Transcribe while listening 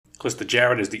Clista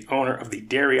Jarrett is the owner of the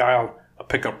Dairy Isle, a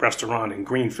pickup restaurant in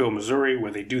Greenfield, Missouri,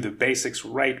 where they do the basics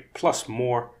right plus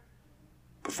more.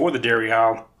 Before the Dairy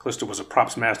Isle, Clista was a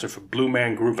props master for Blue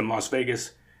Man Group in Las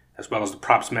Vegas, as well as the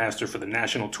props master for the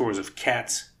national tours of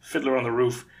Cats, Fiddler on the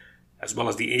Roof, as well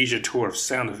as the Asia tour of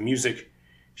Sound of Music.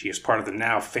 She is part of the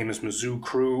now famous Mizzou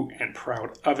crew and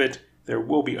proud of it. There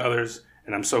will be others,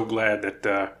 and I'm so glad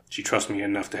that she trusts me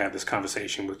enough to have this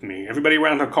conversation with me. Everybody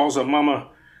around her calls her mama,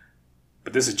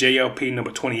 but this is JLP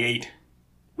number 28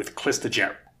 with Clista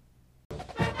Jarrett.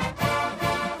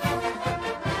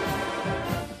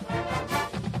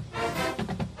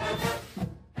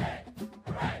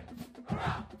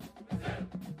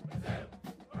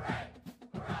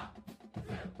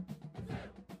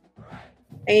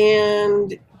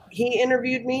 And he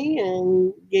interviewed me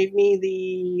and gave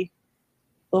me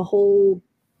the whole,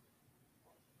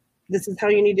 this is how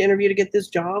you need to interview to get this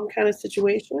job kind of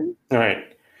situation. All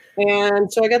right.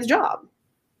 And so I got the job.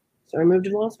 So I moved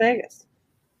to Las Vegas.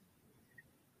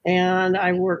 And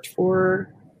I worked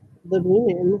for the Blue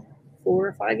Man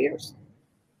for 5 years.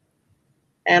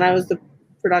 And I was the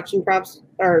production props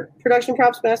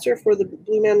master for the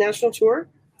Blue Man National Tour.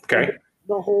 Okay.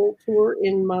 The whole tour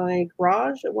in my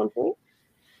garage at one point.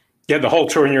 You had the whole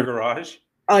tour in your garage?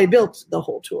 I built the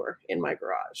whole tour in my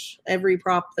garage. Every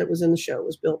prop that was in the show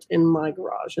was built in my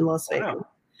garage in Las Vegas. Wow.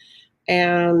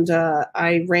 And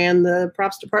I ran the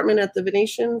props department at the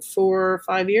Venetian for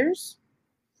 5 years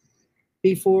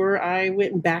before I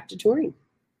went back to touring.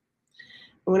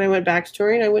 And when I went back to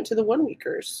touring, I went to the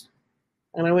one-weekers.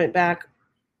 And I went back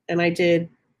and I did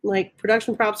like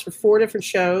production props for 4 different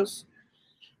shows.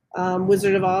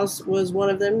 Wizard of Oz was one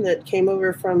of them that came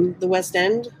over from the West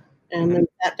End and then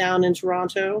sat down in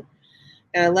Toronto.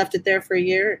 And I left it there for a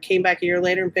year. It came back a year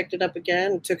later and picked it up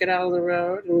again and took it out on the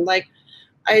road. And like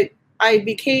I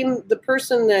became the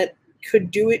person that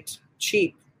could do it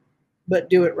cheap,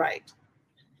 but do it right.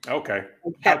 Okay.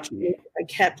 I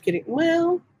kept getting,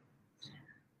 well,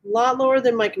 a lot lower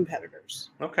than my competitors.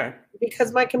 Okay.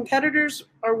 Because my competitors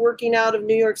are working out of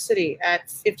New York City at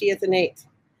 50th and 8th.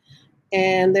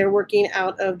 And they're working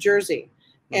out of Jersey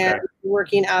and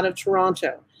working out of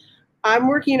Toronto. I'm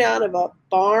working out of a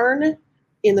barn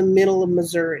in the middle of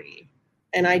Missouri,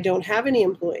 and I don't have any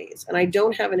employees, and I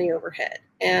don't have any overhead.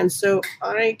 And so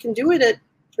I can do it at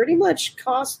pretty much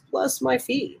cost plus my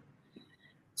fee.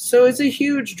 So it's a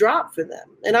huge drop for them.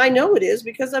 And I know it is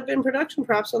because I've been production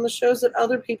props on the shows that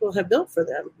other people have built for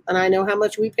them, and I know how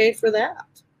much we paid for that.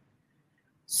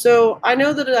 So I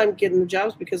know that I'm getting the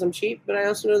jobs because I'm cheap, but I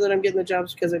also know that I'm getting the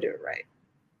jobs because I do it right.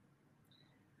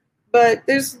 But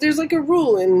there's like a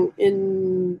rule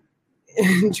in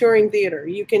touring theater.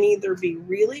 You can either be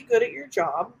really good at your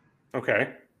job,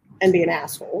 and be an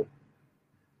asshole,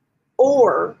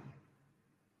 or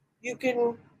you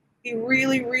can be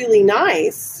really, really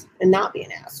nice and not be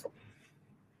an asshole.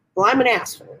 Well, I'm an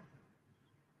asshole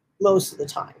most of the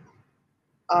time,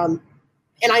 and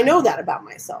I know that about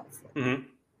myself. Mm-hmm.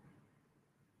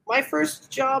 My first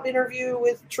job interview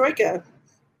with Troika,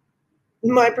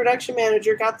 my production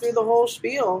manager got through the whole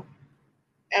spiel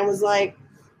and was like,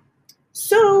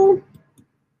 so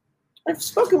I've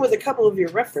spoken with a couple of your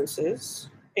references,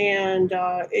 and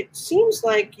it seems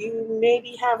like you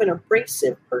maybe have an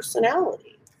abrasive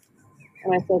personality.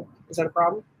 And I said, is that a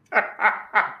problem?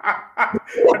 I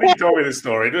think you told me this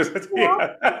story. Well, that's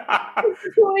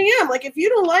who I am. Like, if you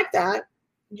don't like that,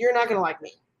 you're not going to like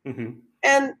me. Mm-hmm.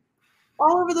 And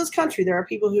all over this country, there are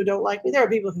people who don't like me. There are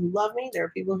people who love me. There are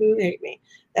people who hate me.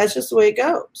 That's just the way it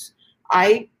goes.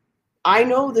 I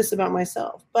know this about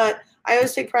myself, but I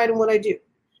always take pride in what I do.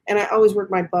 And I always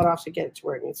work my butt off to get it to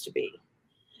where it needs to be.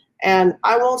 And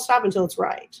I won't stop until it's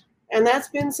right. And that's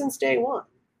been since day one.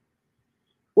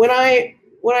 When I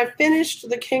finished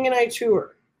the King and I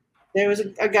tour, there was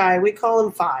a guy, we call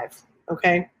him Five,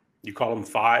 okay? You call him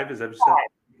Five? Is that what you said?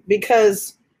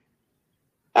 Because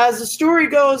as the story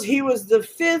goes, he was the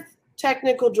 5th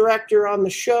technical director on the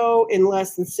show in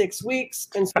less than 6 weeks.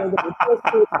 And so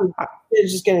they're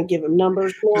just going to give him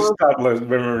numbers for him. Just stop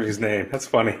remembering his name. That's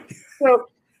funny. So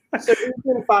he's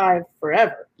been Five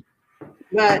forever.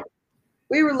 But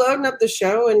we were loading up the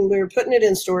show and we were putting it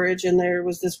in storage. And there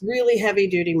was this really heavy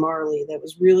duty Marley that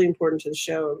was really important to the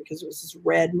show because it was this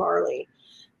red Marley.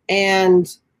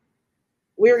 And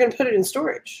we were going to put it in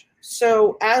storage.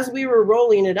 So as we were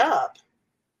rolling it up,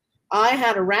 I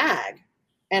had a rag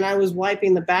and I was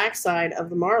wiping the backside of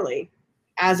the Marley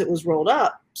as it was rolled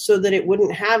up so that it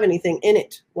wouldn't have anything in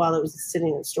it while it was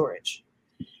sitting in storage.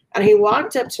 And he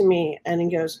walked up to me and he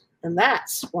goes, and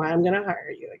that's why I'm going to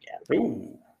hire you again.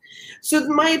 Ooh. So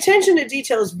my attention to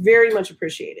detail is very much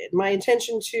appreciated. My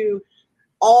attention to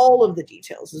all of the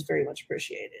details is very much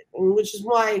appreciated, and which is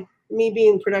why me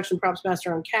being production props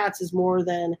master on cats is more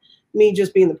than me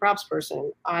just being the props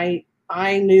person. I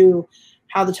knew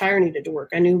how the tire needed to work.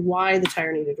 I knew why the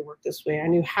tire needed to work this way. I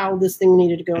knew how this thing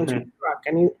needed to go into a truck.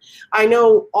 I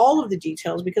know all of the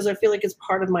details because I feel like it's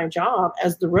part of my job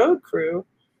as the road crew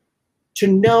to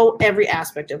know every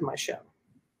aspect of my show.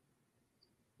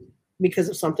 Because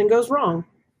if something goes wrong,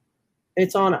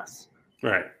 it's on us.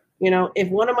 Right. You know, if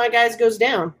one of my guys goes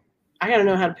down, I got to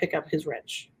know how to pick up his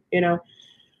wrench. You know,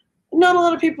 not a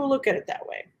lot of people look at it that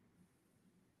way,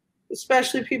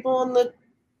 especially people on the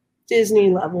Disney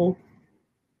level.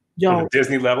 On the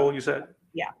Disney level, you said?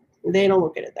 Yeah, they don't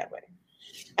look at it that way.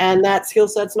 And that skill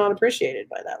set's not appreciated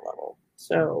by that level.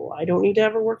 So I don't need to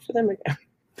ever work for them again.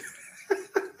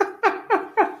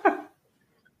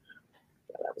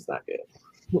 That was not good.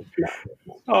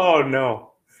 Oh,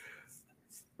 no.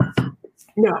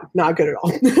 No, not good at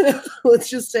all. Let's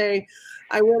just say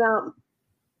I went out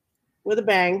with a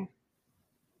bang,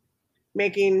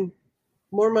 making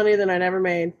more money than I'd ever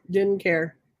made. Didn't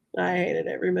care. I hated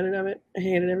every minute of it.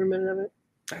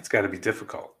 That's got to be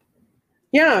difficult.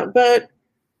 Yeah, but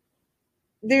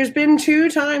there's been 2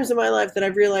 times in my life that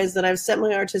I've realized that I've set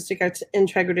my artistic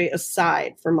integrity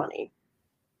aside for money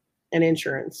and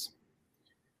insurance.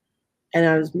 And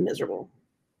I was miserable.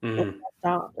 I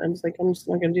stopped. I'm just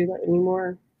not going to do that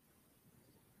anymore.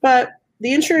 But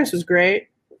the insurance was great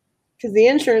because the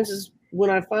insurance is when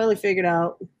I finally figured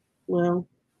out, well,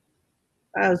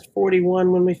 I was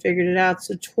 41 when we figured it out.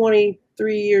 So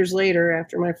 23 years later,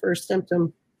 after my first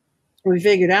symptom, we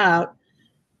figured out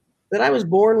that I was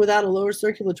born without a lower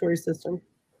circulatory system.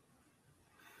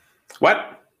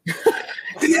 What?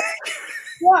 Yeah,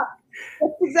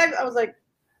 that's exactly. I was like,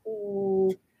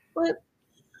 what?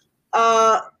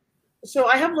 So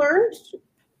I have learned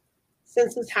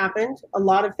since this happened a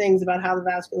lot of things about how the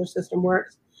vascular system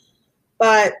works.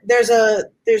 But there's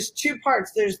 2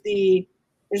 parts. There's the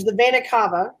vena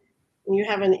cava, and you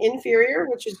have an inferior,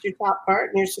 which is your top part,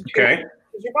 and your superior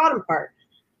is your bottom part.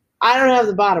 I don't have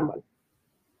the bottom one.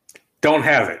 Don't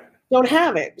have it. Don't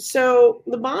have it. So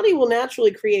the body will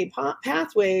naturally create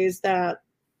pathways that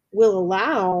will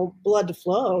allow blood to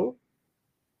flow.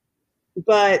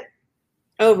 But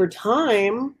over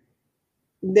time,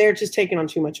 they're just taking on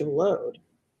too much of a load.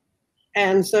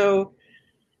 And so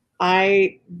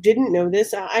I didn't know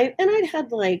this. I'd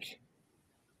had like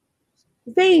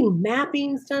vein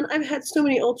mappings done. I've had so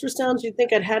many ultrasounds. You'd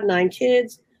think I'd had 9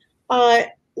 kids.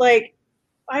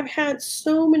 I've had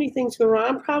so many things go wrong.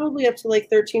 I'm probably up to like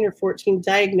 13 or 14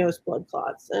 diagnosed blood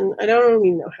clots, and I don't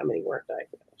even know how many weren't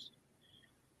diagnosed.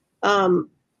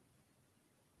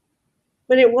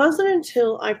 But it wasn't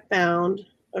until I found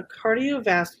a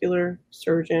cardiovascular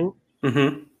surgeon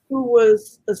who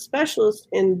was a specialist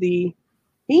in the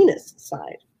venous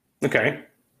side. Okay.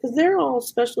 Because they're all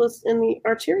specialists in the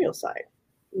arterial side.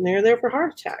 And they're there for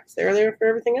heart attacks. They're there for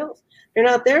everything else. They're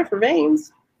not there for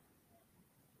veins.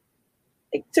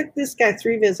 It took this guy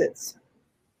 3 visits.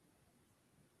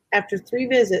 After 3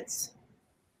 visits,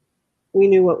 we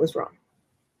knew what was wrong.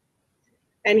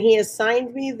 And he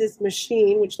assigned me this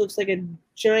machine, which looks like a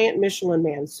giant Michelin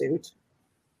Man suit,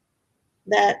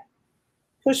 that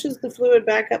pushes the fluid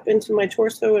back up into my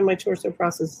torso, and my torso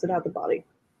processes it out the body.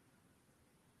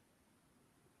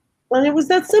 And it was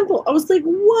that simple. I was like,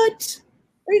 what?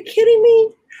 Are you kidding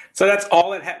me? So that's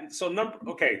all it had. So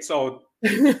so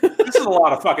this is a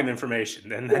lot of fucking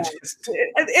information. And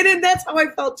and that's how I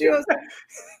felt too. I was like,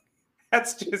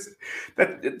 that's just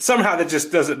that somehow that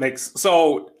just doesn't make.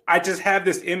 So I just have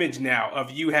this image now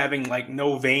of you having like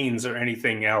no veins or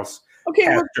anything else. Okay,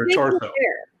 well,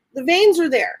 the veins are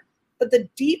there, but the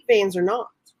deep veins are not.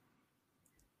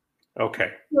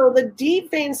 Okay. So the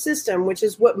deep vein system, which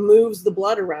is what moves the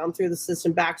blood around through the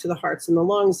system back to the hearts and the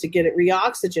lungs to get it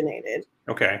reoxygenated.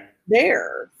 Okay.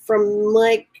 There, from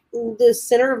like the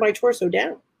center of my torso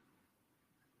down.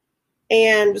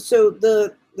 And so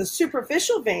the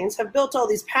superficial veins have built all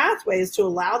these pathways to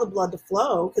allow the blood to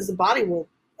flow because the body will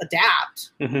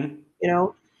adapt, you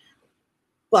know.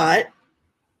 But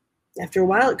after a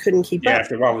while, it couldn't keep up.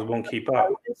 After a while, it won't keep up.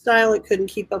 Style, it couldn't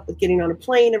keep up with getting on a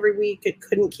plane every week. It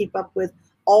couldn't keep up with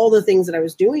all the things that I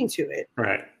was doing to it.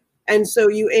 Right. And so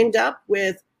you end up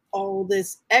with all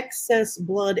this excess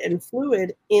blood and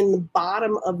fluid in the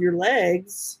bottom of your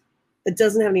legs that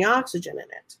doesn't have any oxygen in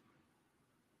it.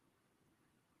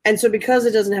 And so because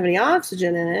it doesn't have any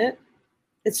oxygen in it,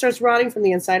 it starts rotting from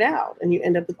the inside out, and you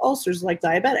end up with ulcers like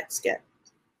diabetics get.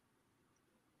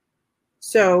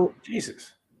 So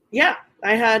Jesus. Yeah,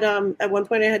 I had at one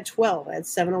point I had 12. I had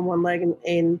 7 on one leg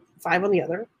and 5 on the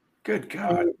other. Good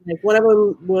God. And, like, one of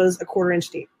them was a 1/4 inch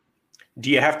deep. Do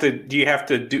you have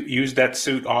to use that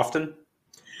suit often?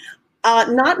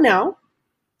 Not now,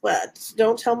 but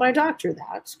don't tell my doctor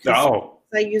that, because Oh.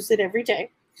 I use it every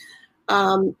day.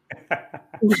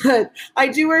 But I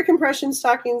do wear compression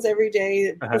stockings every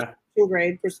day, prescription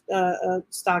grade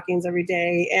stockings every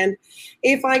day. And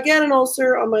if I get an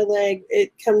ulcer on my leg,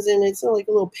 it comes in, it's like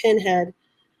a little pinhead.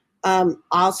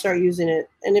 I'll start using it.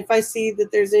 And if I see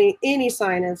that there's any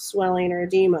sign of swelling or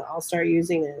edema, I'll start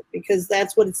using it, because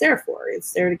that's what it's there for.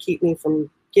 It's there to keep me from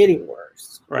getting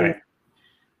worse. Right.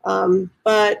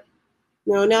 But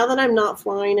no, now that I'm not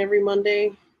flying every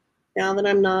Monday, now that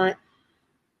I'm not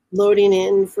loading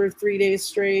in for 3 days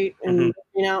straight and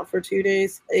loading out for 2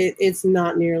 days, it's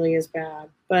not nearly as bad.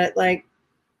 But like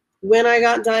when I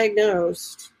got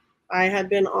diagnosed, I had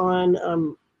been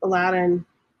on Aladdin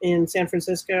in San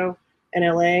Francisco and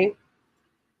LA.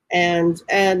 And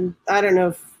I don't know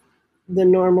if the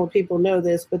normal people know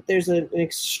this, but there's an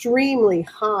extremely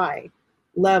high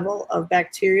level of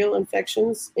bacterial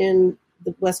infections in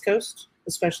the West Coast,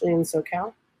 especially in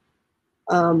SoCal.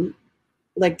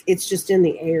 Like it's just in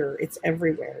the air. It's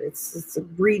everywhere. It's a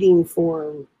breeding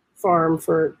farm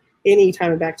for any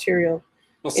type of bacterial.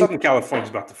 Well, Southern California's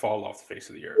about to fall off the face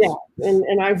of the earth. Yeah,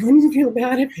 and I wouldn't feel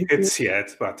bad if it's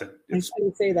about to. I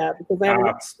shouldn't say that because I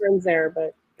have friends there,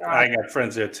 but I got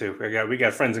friends there too. We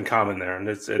got friends in common there, and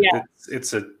it's a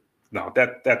no,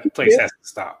 that place has to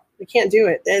stop. I can't do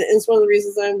it, and it's one of the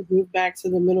reasons I moved back to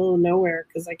the middle of nowhere,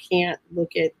 because I can't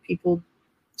look at people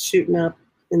shooting up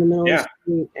in the middle of the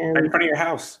street and in front of your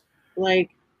house.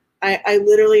 Like, I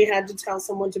literally had to tell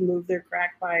someone to move their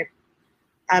crack pipe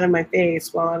out of my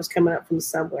face while I was coming up from the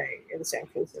subway in San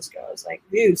Francisco. I was like,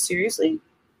 dude, seriously?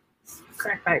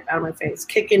 Crack pipe out of my face,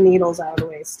 kicking needles out of the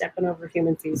way, stepping over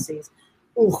human feces.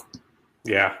 Ooh.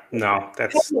 Yeah, no,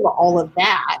 that's all of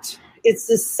that. It's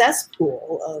this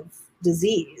cesspool of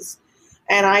disease,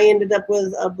 and I ended up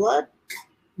with a blood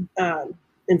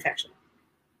infection.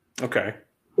 Okay.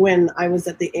 When I was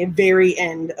at the very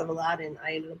end of Aladdin,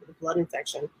 I ended up with a blood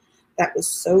infection that was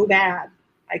so bad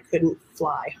I couldn't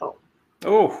fly home.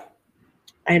 Oh.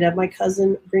 I had my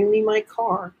cousin bring me my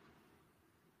car,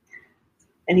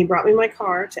 and he brought me my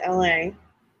car to LA.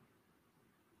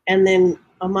 And then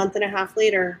a month and a half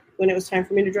later, when it was time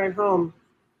for me to drive home,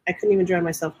 I couldn't even drive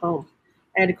myself home.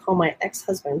 I had to call my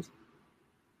ex-husband.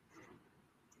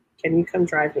 Can you come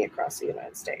drive me across the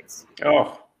United States?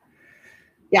 Oh.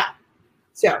 Yeah.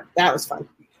 So that was fun.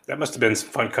 That must have been some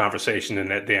fun conversation in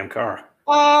that damn car.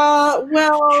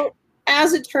 Well,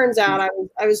 as it turns out,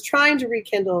 I was trying to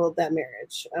rekindle that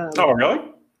marriage. Oh,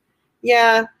 really?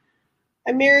 Yeah.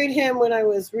 I married him when I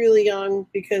was really young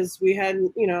because we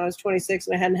hadn't, I was 26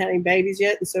 and I hadn't had any babies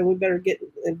yet, and so we better get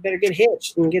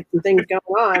hitched and get some things going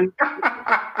on.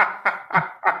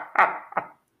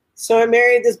 So I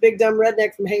married this big dumb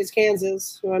redneck from Hays,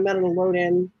 Kansas, who I met on a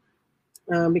load-in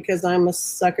because I'm a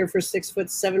sucker for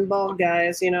 6'7" bald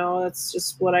guys. That's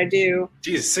just what I do.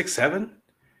 Jesus, 6'7"?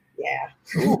 Yeah.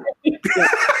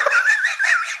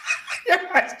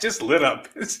 It's just lit up.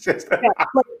 It's just.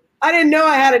 I didn't know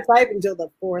I had a type until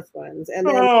the fourth ones, and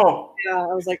then I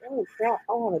was like, "Oh crap,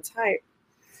 I'll have a type."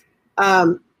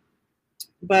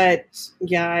 But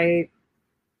yeah,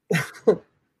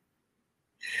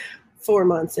 4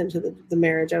 months into the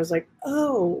marriage, I was like,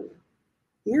 "Oh,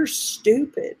 you're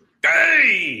stupid."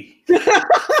 Hey!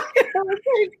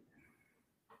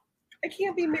 I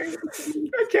can't be married to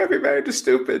stupid. I can't be married to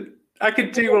stupid. I can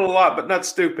deal with a lot, but not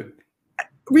stupid.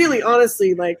 Really,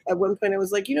 honestly, like at one point I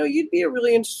was like, you'd be a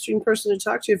really interesting person to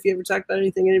talk to if you ever talked about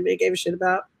anything anybody gave a shit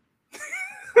about.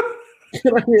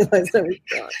 And I realized I was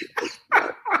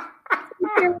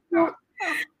gone.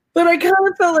 But I kind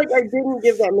of felt like I didn't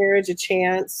give that marriage a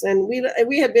chance. And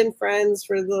we had been friends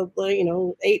for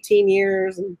 18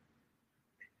 years,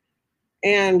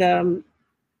 and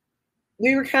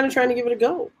we were kind of trying to give it a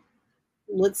go.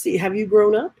 Let's see, have you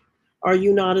grown up? Are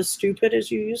you not as stupid as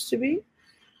you used to be?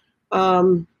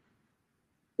 Come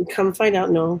find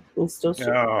out, no, it's still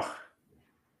stupid. Oh.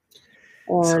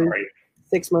 And sorry.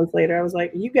 6 months later, I was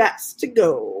like, "You got to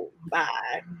go,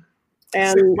 bye."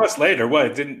 And 6 months later,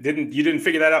 what? Didn't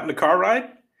figure that out in the car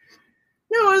ride?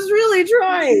 No, I was really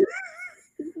trying.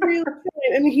 Really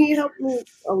trying. And he helped me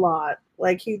a lot.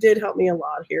 Like, he did help me a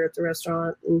lot here at the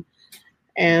restaurant,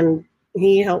 and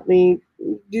he helped me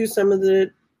do some of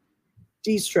the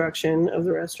destruction of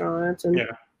the restaurant,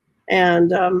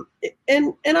 and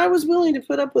I was willing to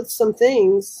put up with some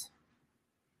things.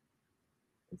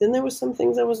 Then there was some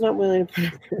things I was not willing to put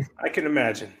up with. I can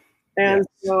imagine. And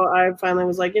so I finally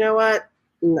was like, you know what?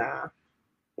 Nah,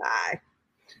 bye.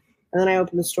 And then I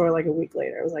opened the store like a week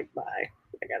later. I was like, bye.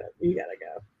 You gotta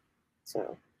go.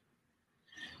 So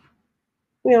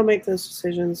we all make those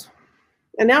decisions.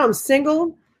 And now I'm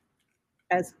single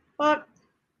as fuck.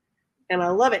 And I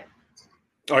love it.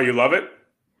 Oh, you love it?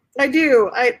 I do.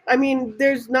 I mean,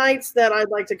 there's nights that I'd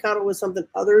like to cuddle with something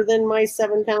other than my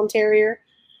 7-pound terrier.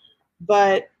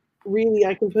 But really,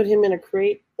 I can put him in a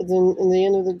crate in the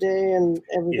end of the day and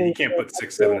everything. Yeah, you can't put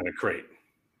 6'7" in a crate.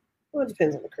 Well, it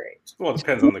depends on the crate. Well, it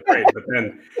depends on the crate. But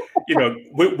then,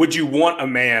 would you want a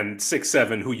man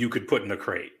 6'7" who you could put in a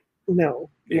crate? No.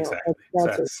 Exactly.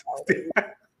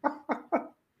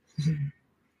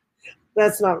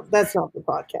 That's not the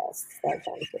podcast. That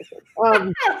conversation.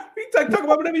 You talk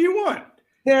about whatever you want.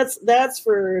 That's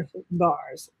for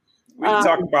bars. We can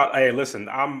talk about. Hey, listen,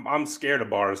 I'm scared of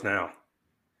bars now.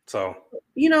 So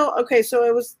okay.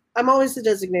 So I'm always the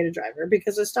designated driver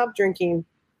because I stopped drinking.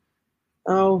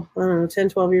 Oh, I don't know, 10,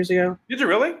 12 years ago. Did you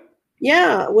really?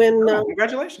 Yeah. When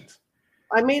congratulations.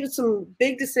 I made some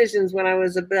big decisions when I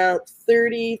was about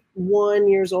 31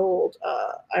 years old.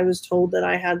 I was told that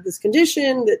I had this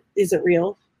condition that isn't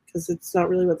real because it's not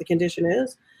really what the condition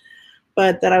is,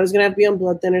 but that I was going to have to be on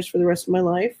blood thinners for the rest of my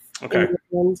life. Okay.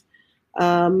 And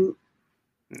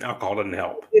alcohol didn't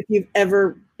help. If you've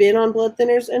ever been on blood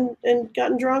thinners and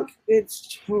gotten drunk,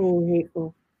 it's so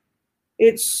hateful.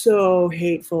 It's so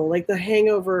hateful. Like the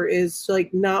hangover is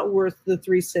like not worth the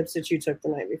 3 sips that you took the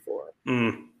night before.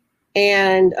 Mm.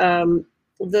 And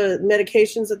the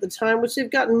medications at the time, which they've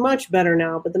gotten much better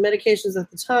now, but the medications at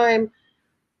the time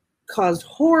caused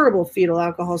horrible fetal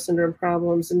alcohol syndrome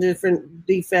problems and different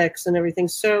defects and everything.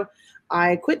 So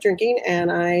I quit drinking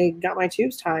and I got my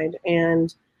tubes tied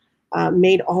and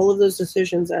made all of those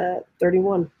decisions at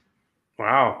 31.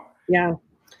 Wow. Yeah.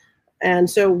 And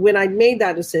so when I made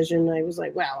that decision, I was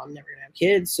like, well, I'm never going to have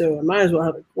kids, so I might as well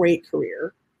have a great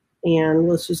career and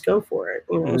let's just go for it.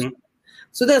 Mm-hmm.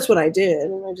 So that's what I did.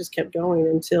 And I just kept going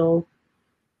until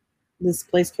this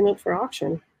place came up for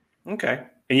auction. Okay.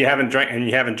 And you haven't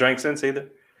drank since either?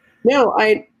 No,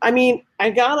 I mean, I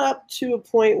got up to a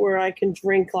point where I can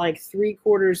drink like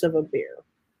 3/4 of a beer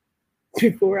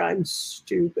before I'm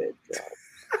stupid drunk.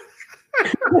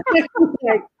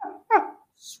 Like,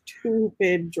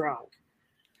 stupid drunk.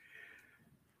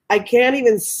 I can't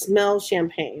even smell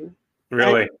champagne.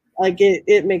 Really?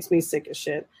 It makes me sick as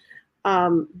shit.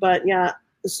 But yeah,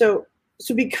 so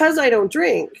because I don't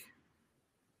drink,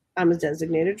 I'm a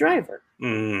designated driver.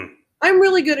 Mm. I'm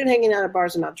really good at hanging out at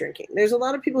bars and not drinking. There's a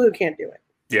lot of people who can't do it.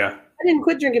 Yeah. I didn't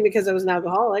quit drinking because I was an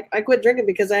alcoholic. I quit drinking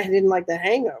because I didn't like the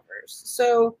hangovers.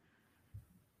 So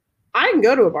I can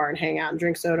go to a bar and hang out and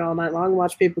drink soda all night long and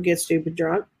watch people get stupid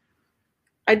drunk.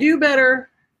 I do better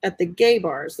at the gay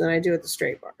bars than I do at the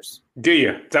straight bars. Do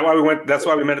you? Is that why we went? That's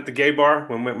why we met at the gay bar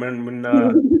when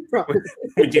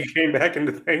you came back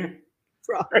into the thing.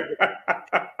 Probably.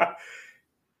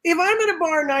 If I'm at a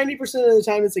bar, 90% of the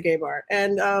time it's a gay bar,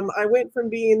 and I went from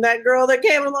being that girl that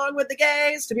came along with the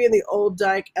gays to being the old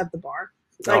dyke at the bar.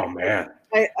 Like, oh man!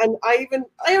 I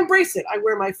embrace it. I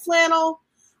wear my flannel.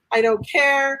 I don't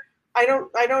care. I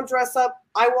don't dress up.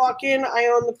 I walk in, I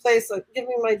own the place, like, give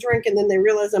me my drink, and then they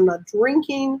realize I'm not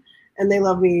drinking, and they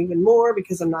love me even more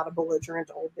because I'm not a belligerent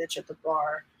old bitch at the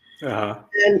bar. Uh-huh.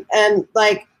 And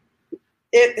like,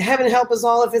 heaven help us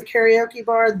all if it's karaoke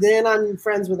bar, then I'm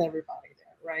friends with everybody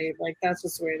there, right? Like, that's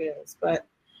just the way it is. But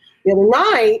the other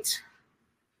night,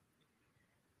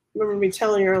 remember me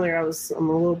telling you earlier, I'm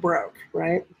a little broke,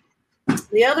 right?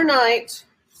 The other night,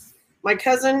 my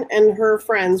cousin and her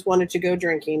friends wanted to go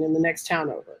drinking in the next town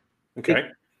over. Okay.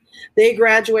 They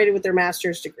graduated with their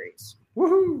master's degrees.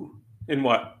 Woohoo! In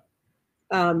what?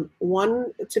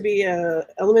 One to be a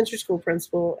elementary school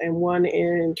principal and one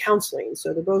in counseling.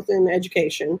 So they're both in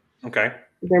education. Okay.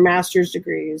 Their master's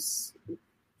degrees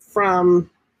from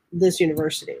this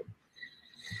university.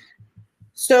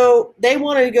 So they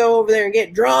wanted to go over there and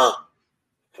get drunk.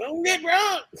 Don't get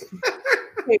drunk.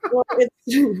 Well,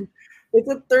 it's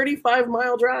a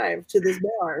 35-mile drive to this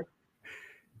bar.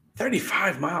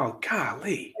 35 miles,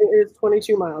 golly. It's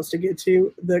 22 miles to get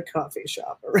to the coffee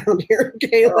shop around here.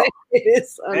 Okay, like, it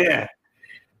is. Yeah.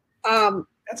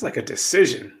 That's like a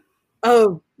decision.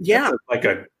 Oh yeah.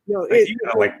 That's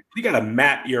like you gotta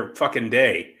map your fucking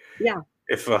day. Yeah.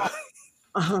 If I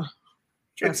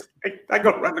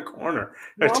go around the corner.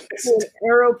 I'm an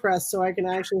AeroPress, so I can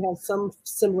actually have some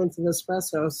semblance of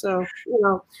espresso. So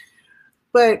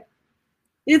but.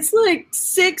 It's like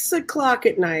 6 o'clock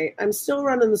at night. I'm still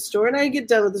running the store, and I get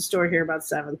done with the store here about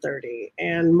 7:30.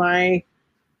 And my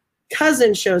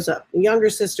cousin shows up, the younger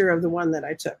sister of the one that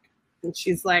I took. And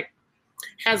she's like,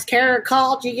 has Kara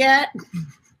called you yet?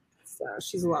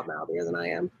 she's a lot mouthier than I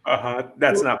am.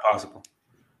 That's not possible.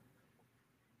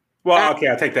 Well,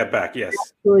 okay, I take that back. Yes.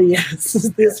 Actually, yes.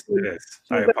 This Yes, it is.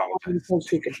 I apologize.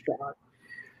 She could talk.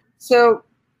 So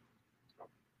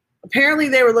apparently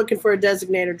they were looking for a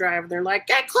designated driver. They're like,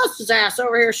 get Clista's ass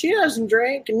over here. She doesn't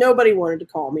drink. And nobody wanted to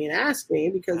call me and ask me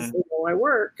because they know I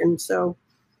work. And so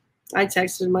I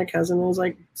texted my cousin and was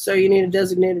like, so you need a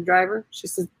designated driver? She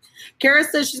said, Kara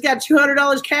says she's got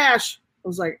 $200 cash. I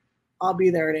was like, I'll be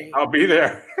there at 8. I'll be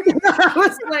there. I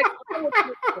was like,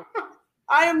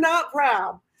 I am not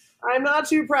proud. I'm not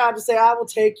too proud to say I will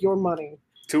take your money.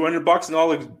 $200 and all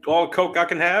the Coke I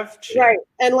can have? Shit. Right.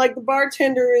 And like the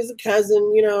bartender is a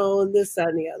cousin, you know, and this, that,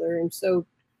 and the other. And so,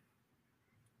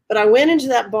 but I went into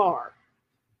that bar.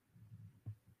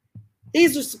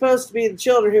 These are supposed to be the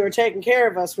children who are taking care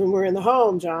of us when we're in the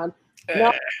home, John.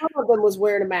 Not one of them was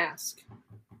wearing a mask.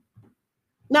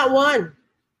 Not one.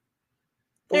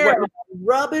 They're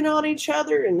rubbing on each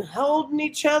other and holding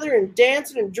each other and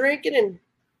dancing and drinking, and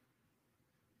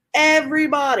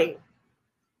everybody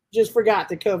just forgot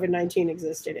that COVID-19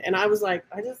 existed. And I was like,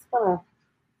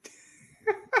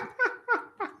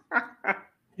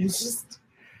 it's just,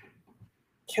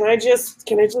 can I just,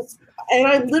 and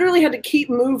I literally had to keep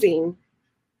moving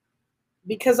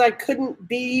because I couldn't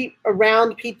be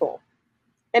around people.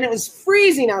 And it was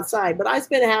freezing outside, but I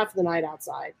spent half the night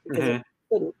outside because I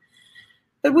couldn't.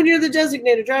 But when you're the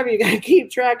designated driver, you got to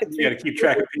keep track of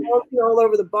people all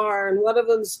over the bar. And one of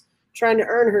them's trying to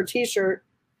earn her T-shirt.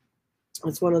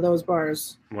 It's one of those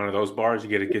bars. One of those bars, you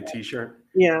get a good T-shirt?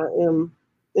 Yeah, in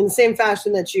the same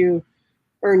fashion that you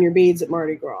earn your beads at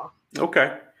Mardi Gras.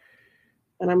 Okay.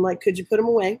 And I'm like, could you put them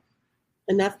away?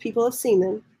 Enough people have seen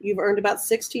them. You've earned about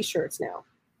 6 T-shirts now.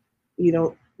 You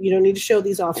don't need to show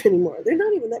these off anymore. They're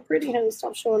not even that pretty, honey.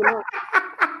 Stop showing them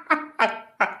off.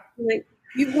 Like,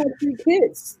 you've got 3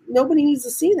 kids. Nobody needs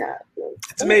to see that.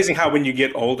 It's amazing how when you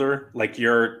get older, like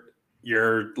your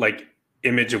like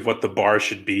image of what the bar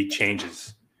should be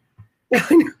changes.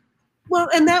 Well,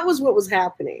 and that was what was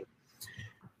happening.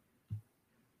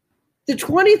 The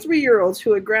 23-year-olds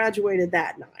who had graduated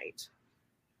that night,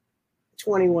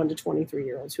 21 to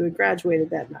 23-year-olds who had graduated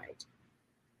that night,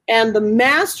 and the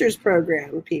master's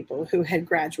program people who had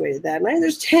graduated that night,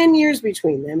 there's 10 years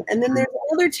between them, and then there's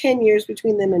another 10 years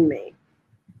between them and me.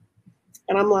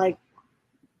 And I'm like,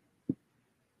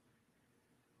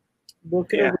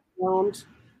 looking around.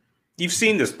 You've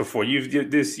seen this before.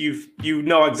 You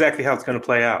know exactly how it's going to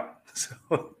play out. So.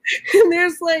 And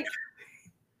there's like,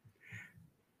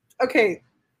 okay,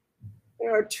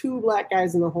 there are 2 black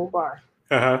guys in the whole bar.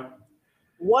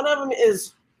 One of them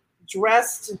is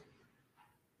dressed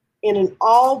in an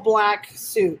all-black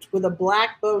suit with a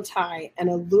black bow tie and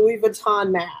a Louis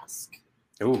Vuitton mask.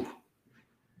 Ooh.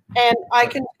 And I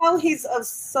can tell he's of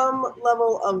some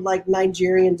level of like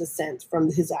Nigerian descent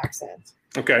from his accent.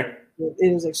 Okay. He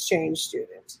was an exchange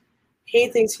student. He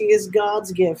thinks he is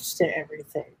God's gift to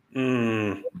everything.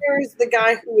 There is the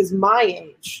guy who is my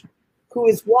age, who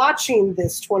is watching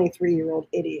this 23-year-old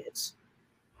idiot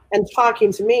and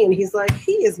talking to me, and he's like,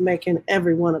 he is making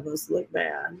every one of us look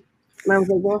bad. And I was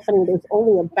like, well, honey, there's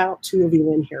only about 2 of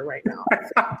you in here right now.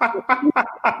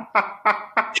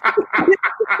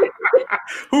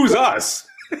 Who's us?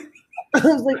 I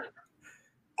was like,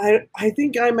 I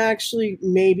think I'm actually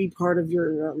maybe part of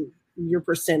your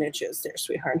percentages there,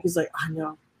 sweetheart. And he's like, I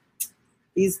know.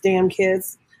 These damn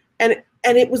kids. And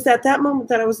it was at that moment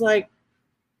that I was like,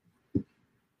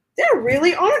 there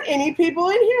really aren't any people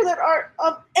in here that are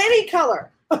of any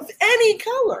color.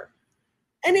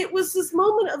 And it was this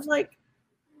moment of like,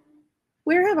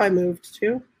 where have I moved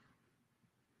to?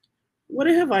 What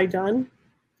have I done?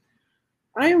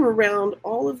 I am around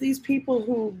all of these people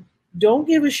who don't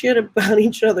give a shit about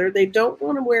each other. They don't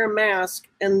want to wear a mask,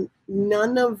 and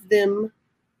none of them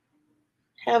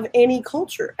have any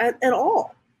culture at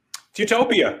all. It's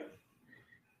utopia.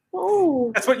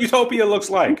 Oh. That's what utopia looks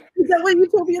like. Is that what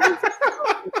utopia looks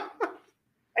like?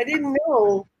 I didn't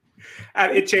know.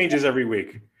 It changes every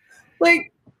week.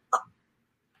 Like,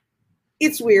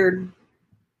 it's weird.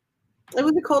 It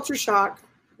was a culture shock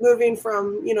moving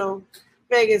from,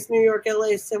 Vegas, New York,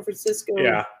 LA, San Francisco.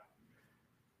 Yeah.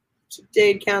 To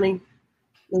Dade County,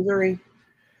 Missouri.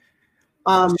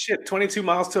 22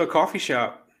 miles to a coffee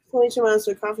shop. 22 miles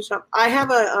to a coffee shop. I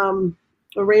have a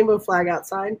rainbow flag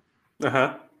outside.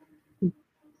 I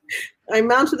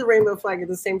mounted the rainbow flag at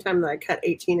the same time that I cut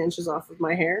 18 inches off of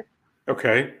my hair.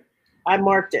 Okay. I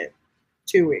marked it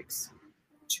 2 weeks.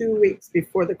 2 weeks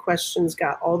before the questions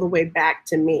got all the way back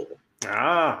to me.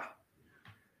 Ah.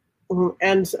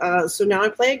 And so now I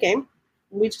play a game.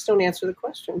 We just don't answer the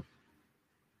question.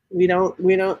 We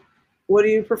don't What do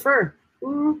you prefer?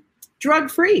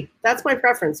 Drug-free. That's my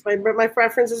preference. My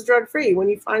preference is drug-free. When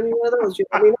you find me one of those, you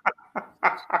let me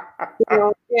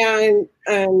know. And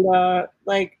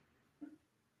like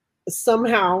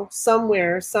somehow,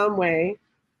 somewhere, some way,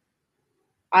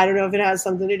 I don't know if it has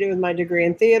something to do with my degree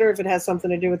in theater, if it has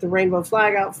something to do with the rainbow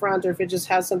flag out front, or if it just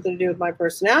has something to do with my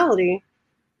personality,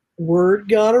 word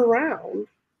got around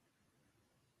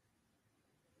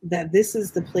that this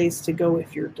is the place to go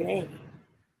if you're gay.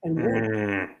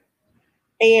 And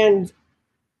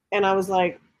I was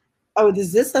like, oh,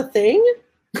 is this a thing?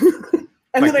 And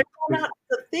then I found out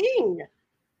it's a thing.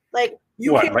 Like,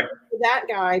 you can't work for that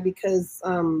guy because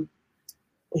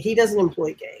he doesn't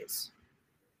employ gays.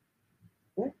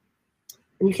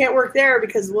 And you can't work there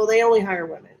because, well, they only hire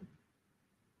women.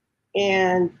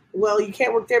 And, well, you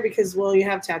can't work there because, well, you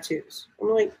have tattoos. I'm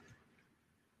like,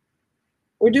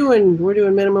 we're doing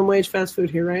minimum wage fast food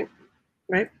here, right?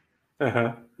 Right?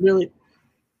 Uh-huh. Really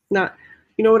not.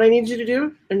 You know what I need you to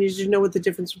do? I need you to know what the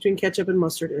difference between ketchup and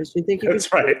mustard is. You think you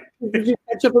That's right.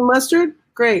 Ketchup and mustard?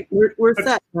 Great. We're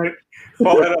set. Right?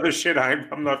 All that other shit,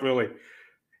 I'm not really.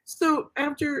 So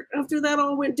after that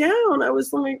all went down, I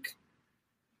was like,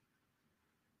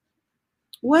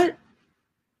 what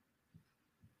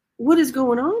is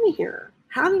going on here?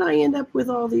 How did I end up with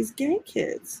all these gay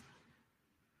kids?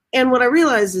 And what I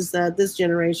realized is that this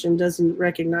generation doesn't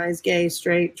recognize gay,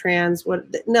 straight, trans,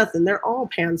 nothing. They're all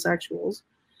pansexuals.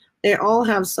 They all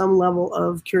have some level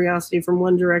of curiosity from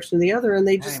one direction to the other, and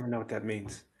they just— I don't even know what that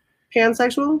means.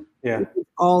 Pansexual? Yeah.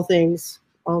 All things.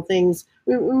 All things.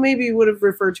 We maybe would have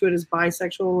referred to it as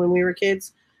bisexual when we were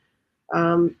kids,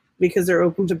 because they're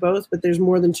open to both, but there's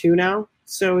more than two now.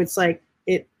 So it's like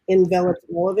it envelops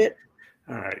all of it.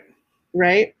 All right.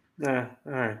 Right? Yeah.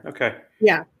 All right. Okay.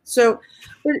 Yeah. So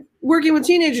working with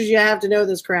teenagers, you have to know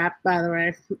this crap, by the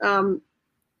way.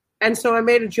 And so I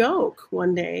made a joke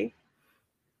one day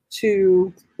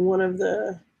to one of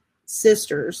the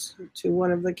sisters, to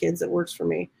one of the kids that works for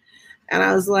me. And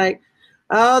I was like,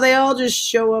 oh, they all just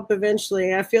show up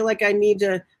eventually. I feel like I need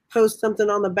to post something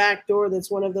on the back door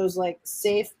that's one of those like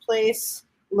safe place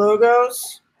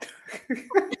logos.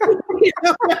 You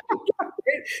know,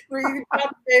 where you can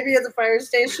drop a baby at the fire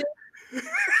station. So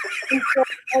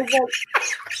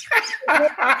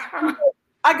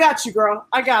I got you, girl.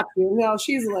 I got you. No,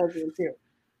 she's a lesbian too.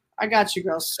 I got you,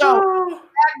 girl. So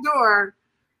back door,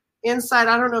 inside,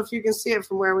 I don't know if you can see it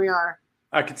from where we are.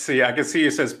 I can see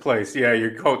it says place. Yeah,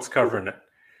 your coat's covering it.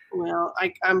 Well,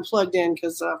 I'm plugged in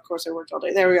because, of course, I worked all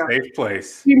day. There we go. Safe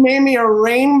place. You made me a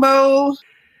rainbow.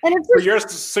 And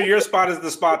it's so your spot is the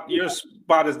spot. Your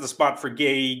spot is the spot for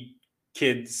gay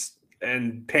kids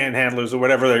and panhandlers or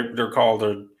whatever they're called,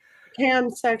 or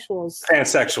pansexuals.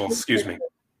 Pansexuals. Excuse me.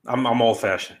 I'm old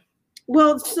fashioned.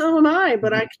 Well, so am I,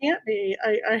 but I can't be.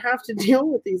 I have to deal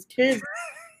with these kids.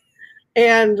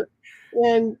 And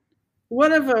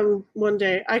one of them, one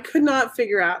day, I could not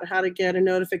figure out how to get a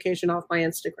notification off my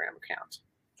Instagram account.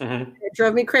 Mm-hmm. It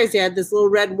drove me crazy. I had this little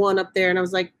red one up there, and I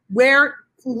was like,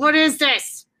 what is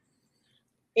this?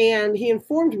 And he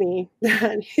informed me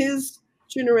that his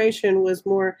generation was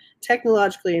more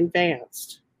technologically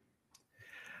advanced.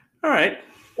 All right.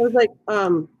 I was like,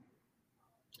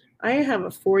 I have a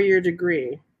 4-year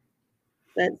degree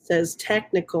that says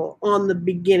technical on the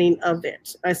beginning of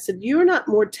it. I said, you're not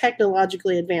more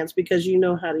technologically advanced because you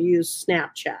know how to use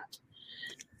Snapchat.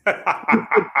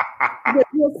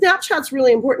 Well, Snapchat's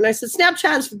really important. I said,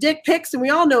 Snapchat is for dick pics, and we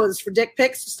all know it's for dick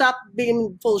pics. Stop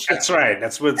being full of shit. That's right.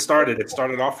 That's what it started. It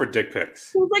started off for dick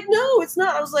pics. He was like, no, it's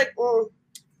not. I was like, well,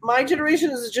 my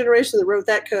generation is a generation that wrote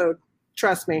that code.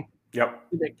 Trust me. Yep.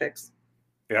 Dick pics.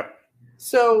 Yep.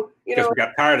 So, because we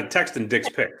got tired of texting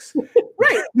dick pics.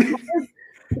 Right.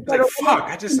 It's like, fuck,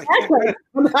 I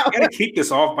gotta keep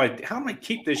this off how do I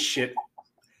keep this shit?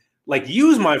 Like,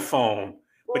 use my phone,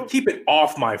 but keep it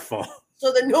off my phone.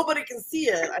 So that nobody can see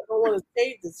it. I don't want to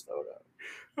save this photo.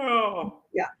 Oh.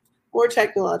 Yeah. More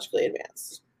technologically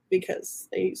advanced because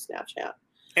they use Snapchat.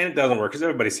 And it doesn't work because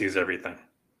everybody sees everything.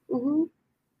 Mm-hmm.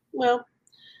 Well,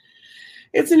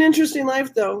 it's an interesting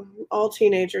life, though. All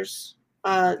teenagers.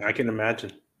 I can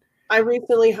imagine. I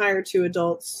recently hired 2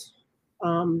 adults.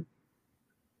 One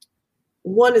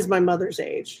is my mother's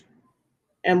age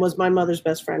and was my mother's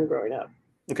best friend growing up.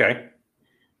 Okay.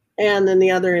 And then the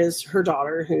other is her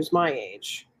daughter, who's my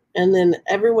age. And then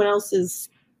everyone else is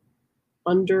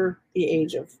under the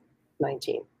age of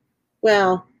 19.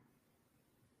 Well,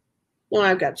 no,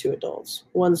 I've got 2 adults.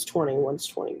 One's 20, one's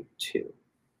 22.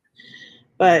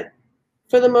 But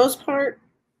for the most part,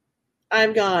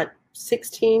 I've got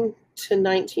 16 to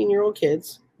 19-year-old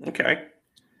kids. Okay.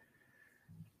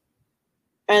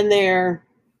 And they're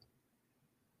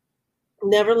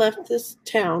Never left this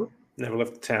town. Never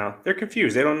left the town. They're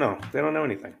confused. They don't know. They don't know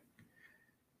anything.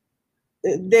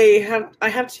 I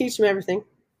have to teach them everything.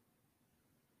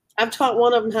 I've taught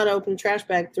one of them how to open a trash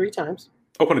bag 3 times.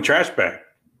 Open a trash bag.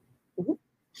 Mm-hmm.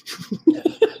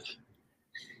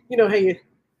 You know how you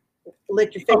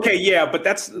lick your finger. Okay, yeah, but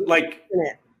that's like,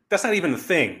 that's not even a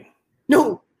thing.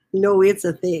 No, it's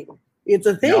a thing. It's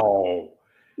a thing. No.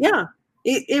 Yeah,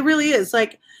 it really is.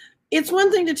 Like, it's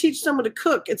one thing to teach someone to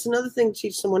cook. It's another thing to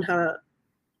teach someone how to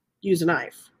use a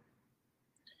knife.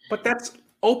 But that's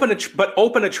open a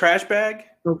trash bag?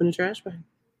 Open a trash bag.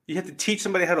 You have to teach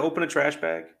somebody how to open a trash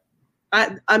bag?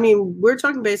 I mean, we're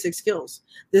talking basic skills.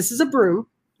 This is a broom.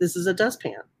 This is a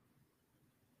dustpan.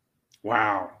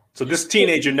 Wow. So this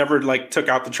teenager never like took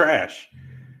out the trash?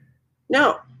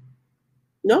 No.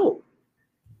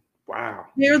 Wow.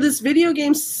 They're this video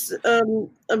games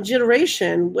of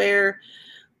generation where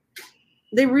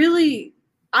they really,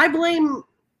 I blame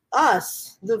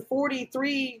us, the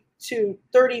 43 to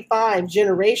 35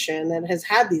 generation that has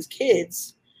had these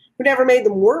kids who never made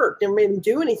them work, never made them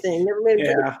do anything, never made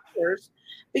them do hours,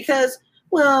 because,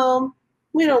 well,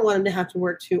 we don't want them to have to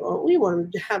work too old. We want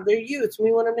them to have their youth.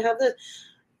 We want them to have this.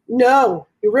 No,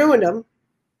 you ruined them.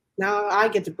 Now I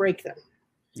get to break them.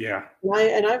 Yeah.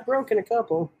 And I've broken a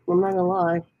couple. I'm not gonna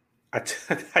lie. I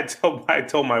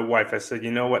told my wife, I said,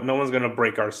 you know what? No one's gonna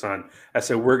break our son. I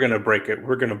said, we're gonna break it.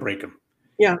 We're gonna break him.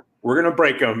 Yeah. We're gonna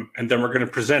break him, and then we're gonna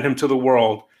present him to the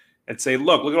world and say,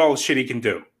 look at all the shit he can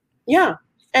do. Yeah.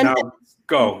 And now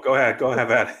go ahead, go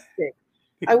have at it.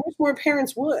 I wish more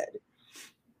parents would,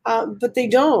 but they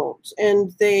don't,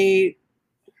 and they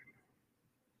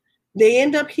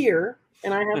end up here.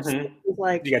 And I have to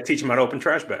like, you got to teach them how to open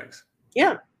trash bags.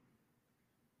 Yeah.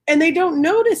 And they don't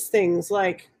notice things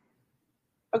like,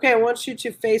 okay, I want you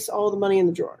to face all the money in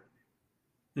the drawer.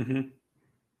 Mm-hmm. And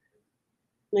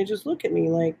they just look at me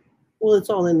like, well, it's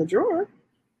all in the drawer.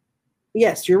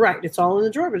 Yes, you're right. It's all in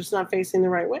the drawer, but it's not facing the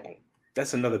right way.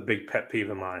 That's another big pet peeve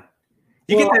of mine.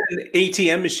 You get that in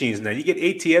ATM machines now. You get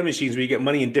ATM machines where you get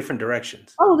money in different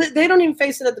directions. Oh, they don't even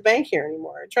face it at the bank here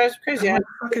anymore. It drives me crazy.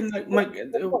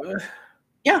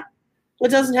 Yeah, it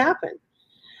doesn't happen.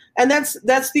 And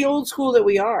that's the old school that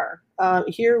we are.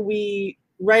 Here we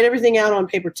write everything out on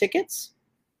paper tickets.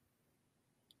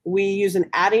 We use an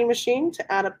adding machine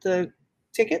to add up the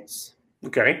tickets.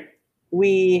 Okay.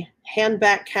 We hand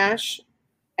back cash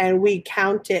and we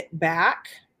count it back.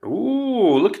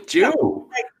 Ooh, look at you.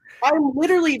 I'm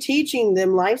literally teaching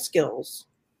them life skills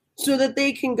so that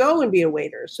they can go and be a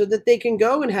waiter, so that they can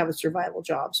go and have a survival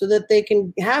job, so that they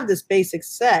can have this basic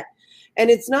set. And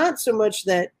it's not so much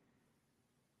that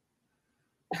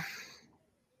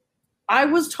I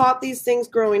was taught these things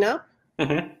growing up,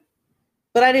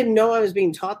 but I didn't know I was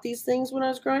being taught these things when I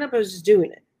was growing up. I was just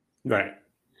doing it. Right.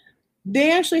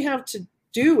 They actually have to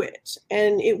do it.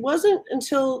 And it wasn't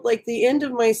until like the end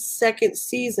of my second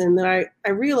season that I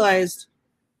realized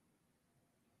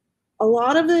a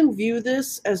lot of them view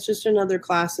this as just another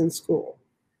class in school.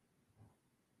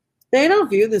 They don't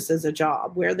view this as a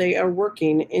job where they are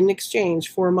working in exchange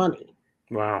for money.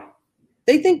 Wow.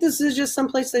 They think this is just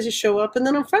someplace they just show up, and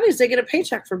then on Fridays they get a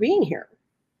paycheck for being here.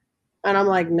 And I'm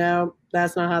like, no,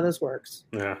 that's not how this works.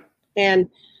 Yeah. And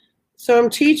so I'm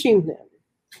teaching them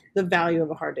the value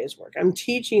of a hard day's work. I'm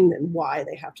teaching them why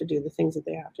they have to do the things that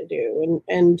they have to do.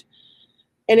 And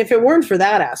if it weren't for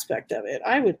that aspect of it,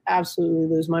 I would absolutely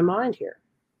lose my mind here.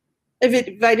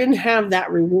 If I didn't have that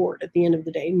reward at the end of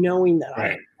the day, knowing that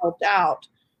I helped out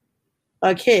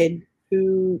a kid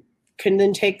who can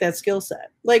then take that skill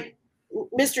set, like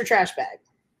Mr. Trash Bag.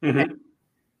 Mm-hmm.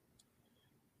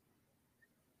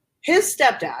 His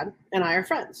stepdad and I are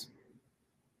friends.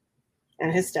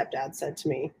 And his stepdad said to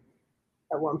me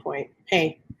at one point,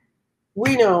 hey,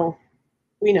 we know.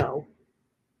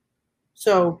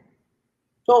 So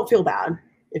don't feel bad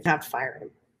if you have to fire him.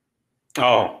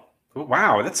 Oh,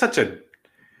 wow. That's such a...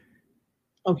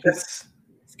 Oh, it's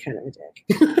kind of a dick.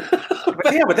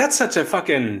 but that's such a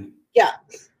fucking... Yeah.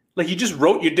 Like you just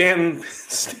wrote your damn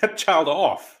stepchild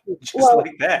off. Just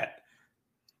like that.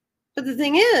 But the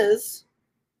thing is,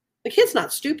 the kid's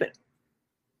not stupid.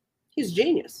 He's a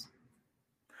genius.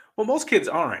 Well, most kids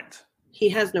aren't. He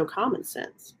has no common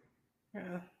sense.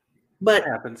 Yeah. But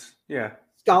that happens. Yeah.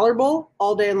 Scholar Bowl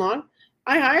all day long.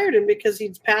 I hired him because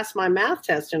he'd passed my math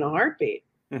test in a heartbeat.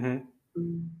 Mm-hmm.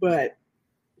 But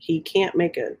he can't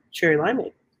make a cherry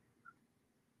limeade.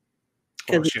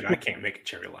 Oh, shit, I can't make a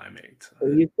cherry limeade. So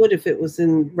you could if it was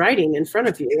in writing in front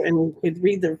of you and you could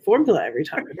read the formula every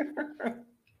time. It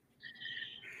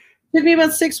took me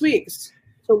about 6 weeks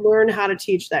to learn how to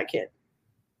teach that kid.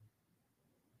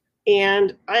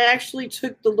 And I actually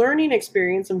took the learning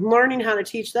experience of learning how to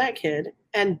teach that kid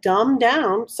and dumbed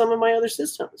down some of my other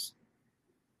systems.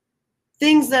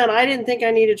 Things that I didn't think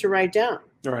I needed to write down.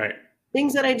 Right.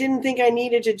 Things that I didn't think I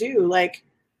needed to do. Like,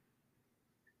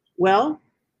 well,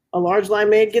 a large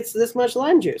limeade gets this much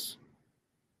lime juice.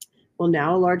 Well,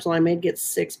 now a large limeade gets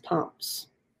 6 pumps.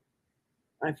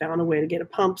 I found a way to get a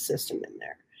pump system in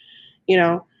there. You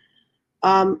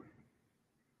know,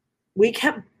 we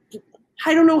kept,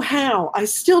 I don't know how. I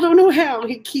still don't know how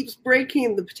he keeps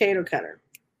breaking the potato cutter.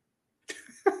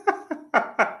 He's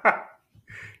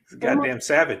a goddamn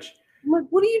savage. I'm like,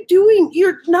 what are you doing?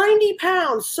 You're 90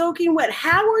 pounds soaking wet.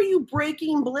 How are you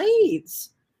breaking blades?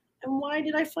 And why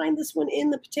did I find this one in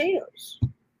the potatoes?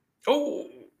 Oh.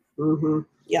 Mm-hmm.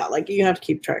 Yeah, like you have to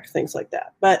keep track of things like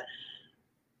that.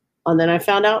 And then I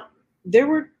found out there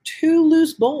were 2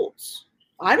 loose bolts.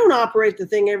 I don't operate the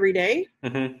thing every day.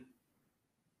 Mm-hmm.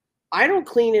 I don't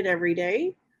clean it every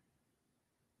day.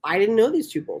 I didn't know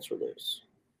these 2 bolts were loose.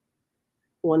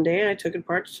 One day I took it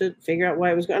apart to figure out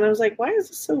why it was going. And I was like, why is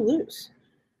this so loose?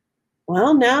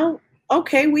 Well, now,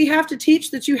 okay, we have to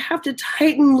teach that you have to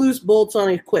tighten loose bolts on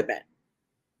equipment.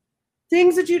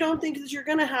 Things that you don't think that you're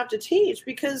going to have to teach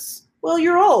because, well,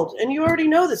 you're old and you already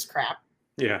know this crap.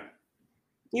 Yeah.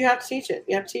 You have to teach it.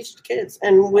 You have to teach the kids.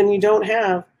 And when you don't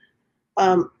have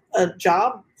a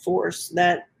job force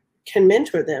that can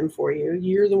mentor them for you,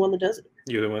 you're the one that does it.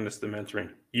 You're the one that's the mentoring.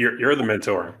 You're the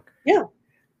mentor. Yeah.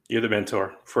 You're the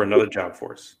mentor for another job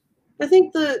force. I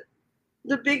think the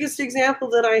biggest example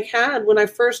that I had when I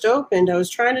first opened, I was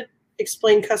trying to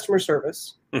explain customer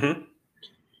service Mm-hmm.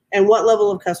 and what level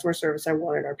of customer service I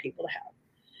wanted our people to have.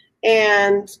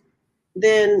 And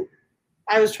then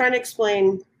I was trying to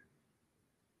explain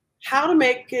how to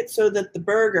make it so that the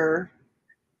burger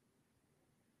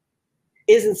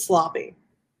isn't sloppy.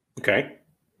 Okay.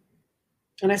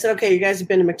 And I said, okay, you guys have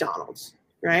been to McDonald's,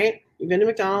 right? You've been to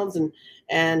McDonald's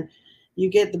and you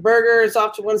get the burger, it's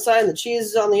off to one side and the cheese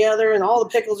is on the other and all the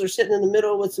pickles are sitting in the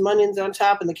middle with some onions on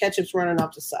top and the ketchup's running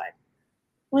off the side.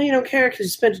 Well, you don't care because you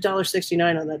spent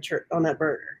 $1.69 on that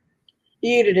burger.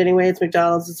 You eat it anyway. It's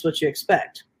McDonald's. It's what you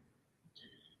expect.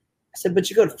 I said, but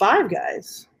you go to Five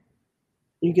Guys,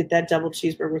 you get that double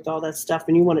cheeseburger with all that stuff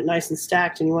and you want it nice and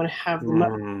stacked and you want to have the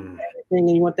everything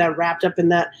and you want that wrapped up in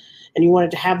that and you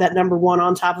wanted to have that number 1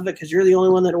 on top of it because you're the only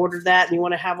one that ordered that and you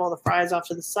want to have all the fries off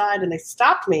to the side. And they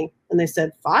stopped me and they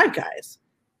said, Five Guys?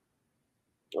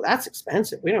 Well, that's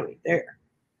expensive. We don't eat there.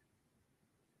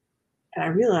 And I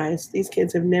realized these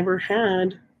kids have never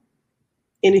had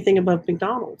anything above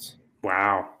McDonald's.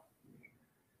 Wow.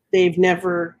 They've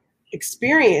never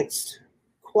experienced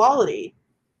quality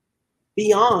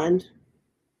beyond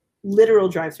literal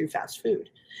drive-through fast food.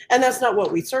 And that's not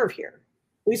what we serve here.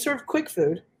 We serve quick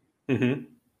food. Mm-hmm.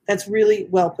 That's really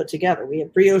well put together. We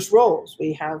have brioche rolls.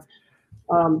 We have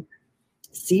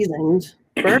seasoned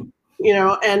burgers,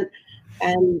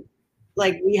 and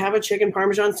like we have a chicken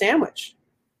Parmesan sandwich.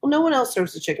 Well, no one else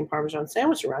serves the chicken Parmesan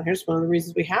sandwich around here. It's one of the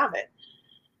reasons we have it.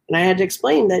 And I had to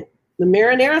explain that the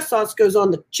marinara sauce goes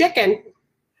on the chicken,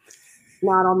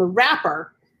 not on the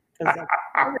wrapper.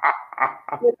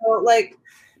 Like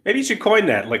maybe you should coin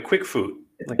that, like quick food,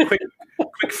 like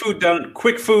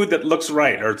quick food that looks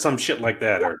right, or some shit like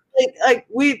that. Or like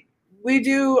we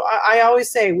do. I always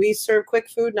say we serve quick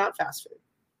food, not fast food.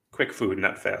 Quick food,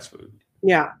 not fast food.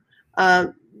 Yeah,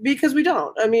 because we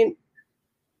don't. I mean,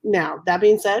 now that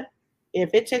being said, if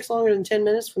it takes longer than 10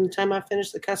 minutes from the time I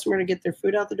finish the customer to get their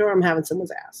food out the door, I'm having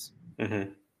someone's ass.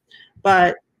 Mm-hmm.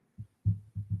 But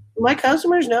my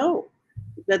customers know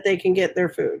that they can get their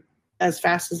food as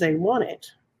fast as they want it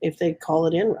if they call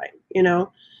it in right, And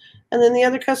then the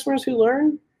other customers who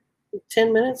learn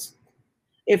 10 minutes,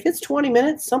 if it's 20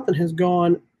 minutes, something has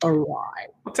gone awry.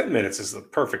 Well, 10 minutes is the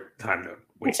perfect time to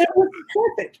wait. 10 minutes is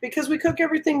perfect because we cook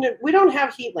everything. We don't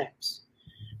have heat lamps.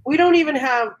 We don't even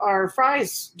have our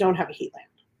fries. Don't have a heat lamp.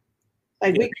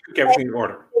 Like we cook everything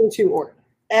to order.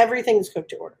 Everything is cooked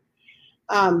to order.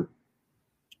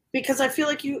 Because I feel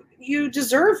like you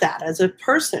deserve that as a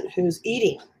person who's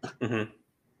eating, mm-hmm.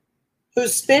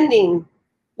 who's spending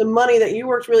the money that you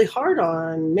worked really hard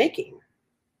on making.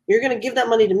 You're going to give that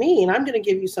money to me, and I'm going to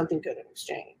give you something good in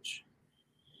exchange.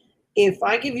 If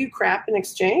I give you crap in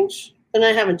exchange, then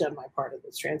I haven't done my part of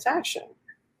this transaction.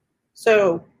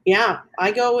 So, yeah,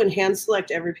 I go and hand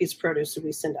select every piece of produce that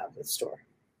we send out to the store.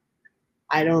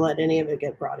 I don't let any of it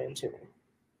get brought into me.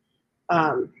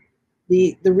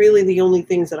 The only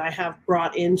things that I have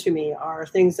brought into me are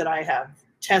things that I have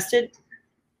tested,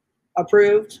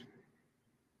 approved,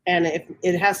 and if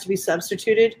it has to be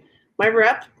substituted, my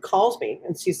rep calls me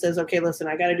and she says, okay, listen,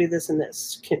 I got to do this and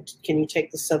this. Can you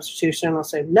take the substitution? And I'll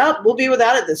say, nope, we'll be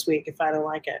without it this week if I don't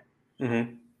like it.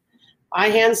 Mm-hmm. I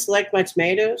hand select my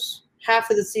tomatoes. Half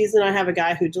of the season, I have a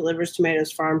guy who delivers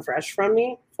tomatoes farm fresh for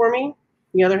me.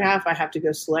 The other half, I have to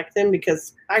go select them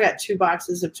because I got 2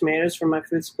 boxes of tomatoes from my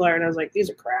food supplier, and I was like,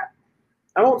 these are crap.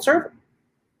 I won't serve them.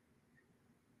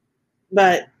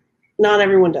 But not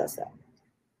everyone does that.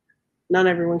 Not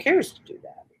everyone cares to do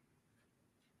that.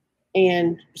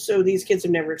 And so these kids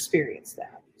have never experienced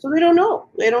that. So they don't know.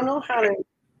 They don't know how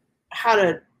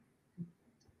to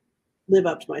live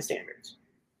up to my standards.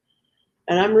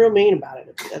 And I'm real mean about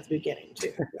it at the beginning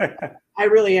too. I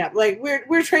really am. Like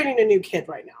we're training a new kid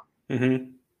right now.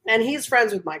 Mm-hmm. And he's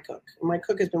friends with my cook. And my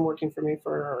cook has been working for me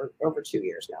for over 2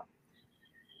 years now.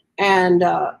 And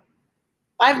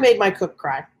I've made my cook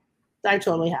cry. I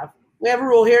totally have. We have a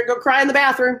rule here: go cry in the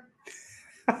bathroom.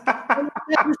 In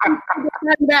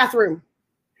the bathroom.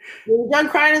 When you're done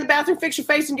crying in the bathroom, fix your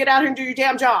face and get out here and do your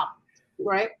damn job.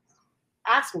 Right?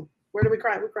 Ask them, where do we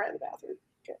cry? We cry in the bathroom.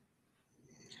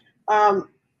 Okay.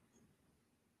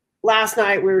 Last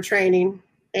night we were training,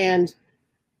 and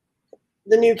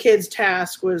the new kid's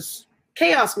task was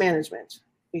chaos management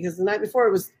because the night before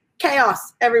it was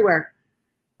chaos everywhere.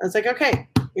 I was like, okay,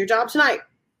 your job tonight,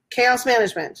 chaos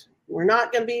management. We're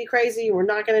not going to be crazy. We're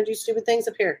not going to do stupid things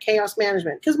up here. Chaos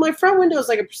management. Because my front window is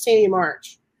like a proscenium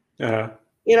arch. Uh-huh.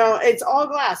 You know, it's all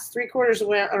glass,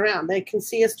 3/4 around. They can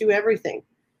see us do everything.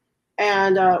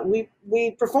 And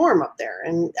we perform up there.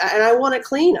 And I want to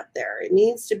clean up there. It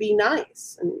needs to be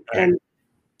nice. And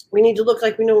we need to look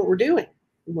like we know what we're doing.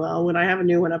 Well, when I have a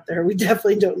new one up there, we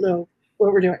definitely don't know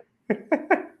what we're doing.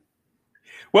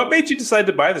 What made you decide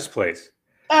to buy this place?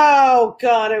 Oh,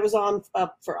 God, it was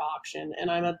up for auction,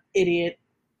 and I'm an idiot.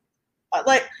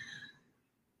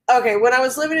 Okay, when I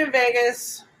was living in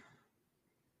Vegas,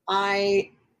 I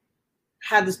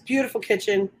had this beautiful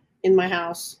kitchen in my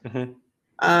house, Mm-hmm.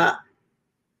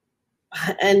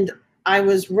 and I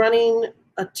was running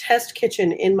a test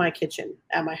kitchen in my kitchen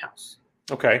at my house.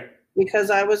 Okay. Because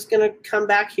I was going to come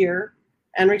back here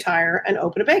and retire and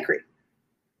open a bakery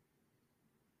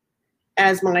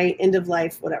as my end of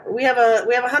life, whatever. We have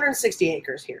 160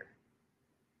 acres here.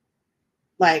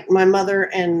 Like my mother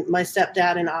and my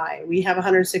stepdad and I, we have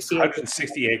 160 acres.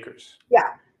 160 acres.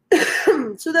 Yeah.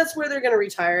 So that's where they're going to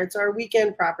retire. It's our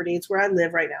weekend property. It's where I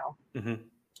live right now.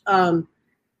 Mm-hmm.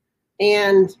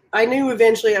 And I knew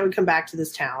eventually I would come back to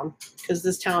this town because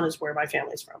this town is where my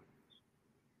family's from.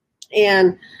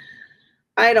 And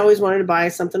I had always wanted to buy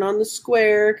something on the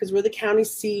square because we're the county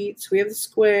seats. We have the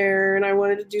square, and I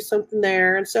wanted to do something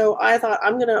there. And so I thought,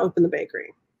 I'm going to open the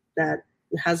bakery that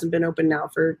hasn't been open now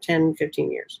for 10,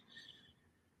 15 years.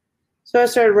 So I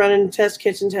started running test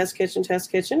kitchen.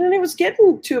 And it was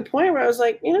getting to a point where I was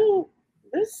like, you know,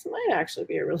 this might actually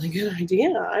be a really good idea.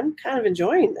 I'm kind of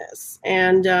enjoying this.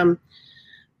 And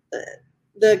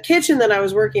the kitchen that I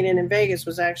was working in Vegas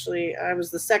was actually, I was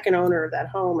the second owner of that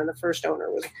home, and the first owner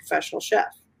was a professional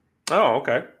chef. Oh,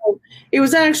 okay. So it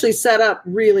was actually set up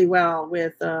really well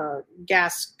with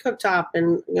gas cooktop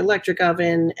and electric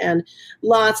oven and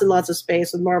lots of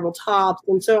space with marble tops.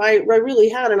 And so I really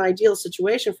had an ideal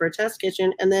situation for a test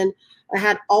kitchen. And then I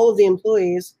had all of the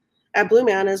employees at Blue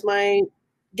Man as my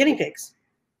guinea pigs.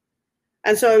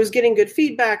 And so I was getting good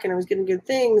feedback and I was getting good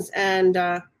things. And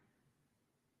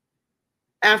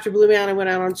after Blue Man, I went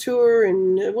out on tour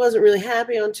and I wasn't really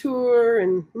happy on tour.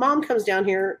 And Mom comes down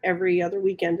here every other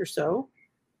weekend or so.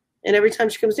 And every time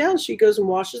she comes down, she goes and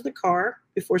washes the car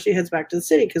before she heads back to the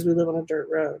city because we live on a dirt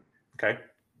road. Okay.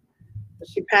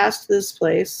 She passed this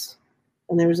place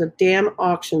and there was a damn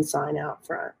auction sign out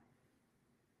front.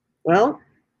 Well,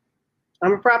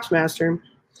 I'm a props master.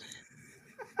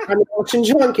 I'm an auction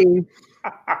junkie.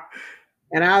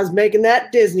 And I was making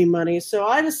that Disney money. So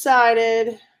I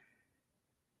decided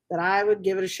that I would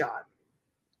give it a shot.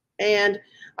 And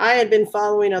I had been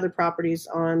following other properties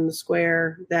on the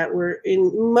square that were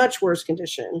in much worse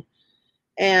condition.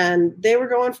 And they were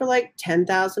going for like $10,000,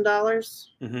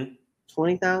 Mm-hmm.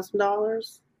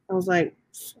 $20,000. I was like,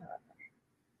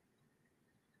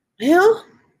 well,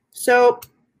 so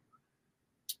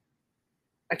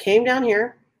I came down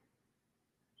here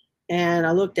and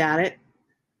I looked at it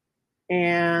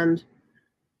and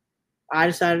I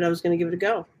decided I was going to give it a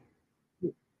go.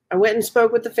 I went and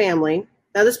spoke with the family.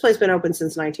 Now, this place has been open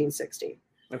since 1960.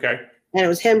 Okay. And it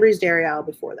was Hembry's Dairy Isle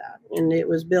before that. And it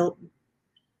was built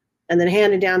and then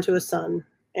handed down to a son.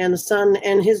 And the son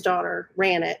and his daughter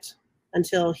ran it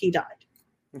until he died.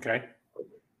 Okay.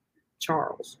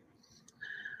 Charles.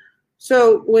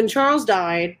 So when Charles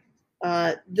died,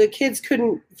 the kids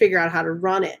couldn't figure out how to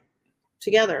run it.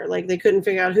 together. Like they couldn't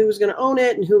figure out who was going to own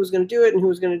it and who was going to do it and who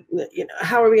was going to,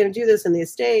 how are we going to do this in the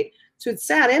estate? So it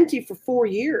sat empty for 4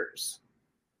 years,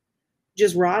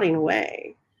 just rotting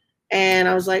away. And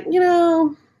I was like,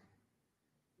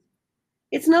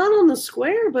 it's not on the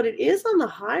square, but it is on the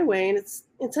highway, and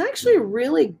it's actually a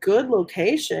really good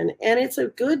location, and it's a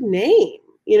good name.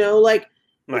 Like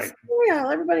right. Dairy Isle.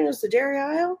 Everybody knows the Dairy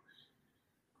Isle.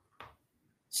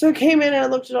 So I came in and I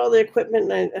looked at all the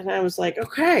equipment, and I was like,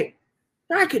 okay,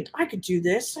 I could do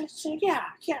this. I said, yeah.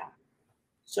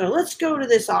 So let's go to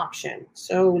this auction.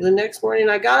 So the next morning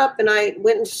I got up and I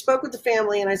went and spoke with the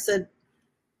family, and I said,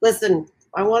 listen,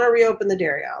 I want to reopen the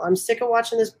Dairy Isle. I'm sick of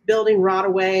watching this building rot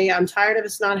away. I'm tired of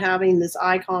us not having this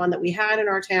icon that we had in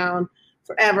our town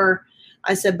forever.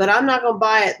 I said, but I'm not going to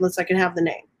buy it unless I can have the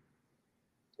name.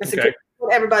 I said,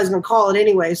 everybody's going to call it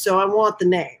anyway, so I want the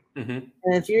name. Mm-hmm.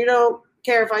 And if you don't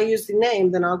care if I use the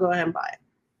name, then I'll go ahead and buy it.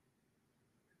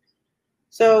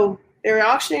 So they were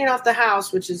auctioning off the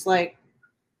house, which is like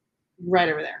right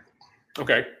over there.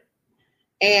 Okay.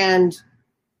 And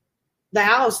the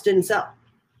house didn't sell.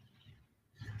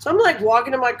 So I'm like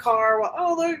walking to my car.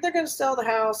 Well, they're going to sell the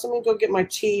house. I'm going to go get my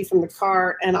tea from the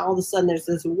car. And all of a sudden there's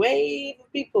this wave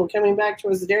of people coming back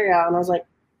towards the Dairy Isle. And I was like,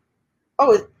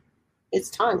 oh,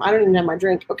 it's time. I don't even have my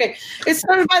drink. Okay. It's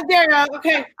time to buy the Dairy Isle.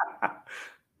 Okay.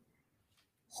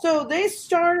 So they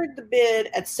started the bid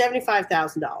at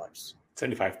 $75,000.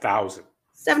 $75,000.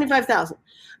 $75,000.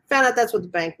 Found out that's what the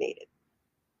bank needed.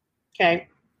 Okay.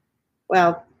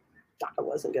 Well, I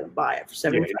wasn't going to buy it for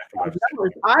 $75,000.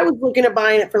 I was looking at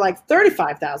buying it for like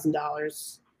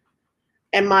 $35,000,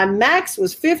 and my max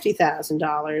was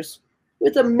 $50,000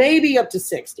 with a maybe up to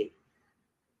 $60,000.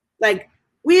 Like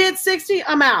we hit $60,000,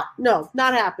 I'm out. No,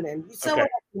 not happening. Someone else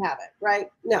can have it,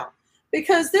 right? No,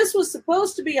 because this was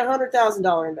supposed to be a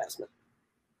 $100,000 investment.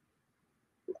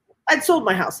 I'd sold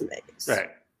my house in Vegas. Right.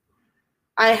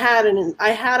 I had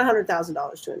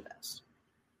 $100,000 to invest.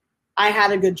 I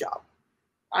had a good job.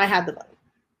 I had the money,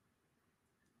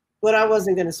 but I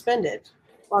wasn't going to spend it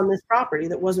on this property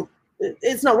that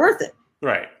it's not worth it.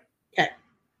 Right. Okay.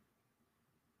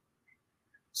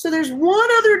 So there's one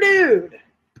other dude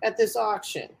at this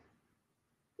auction.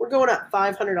 We're going up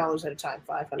 $500 at a time,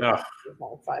 $500 at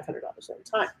a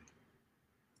time.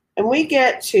 And we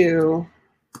get to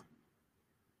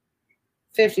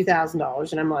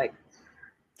 $50,000, and I'm like,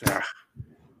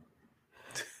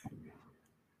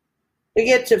 we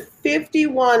get to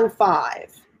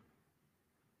 51.5,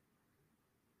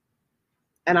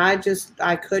 and I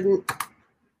couldn't,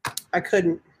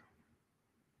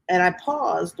 and I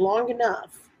paused long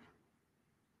enough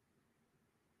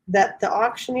that the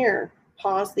auctioneer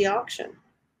paused the auction,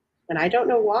 and I don't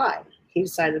know why he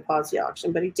decided to pause the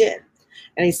auction, but he did,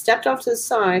 and he stepped off to the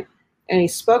side and he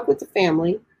spoke with the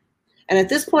family, and at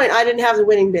this point I didn't have the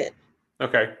winning bid.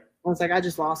 Okay. I was like, I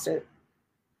just lost it.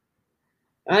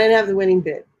 I didn't have the winning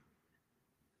bid.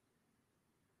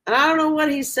 And I don't know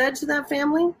what he said to that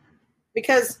family,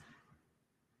 because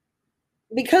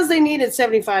they needed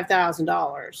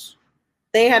 $75,000,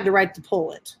 they had the right to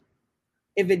pull it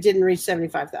if it didn't reach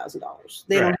 $75,000.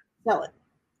 They don't have to sell it.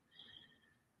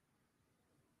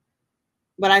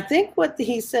 But I think what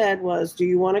he said was, do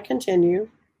you want to continue?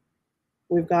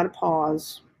 We've got to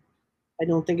pause. I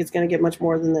don't think it's going to get much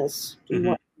more than this. Do you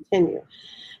want to continue?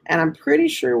 And I'm pretty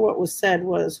sure what was said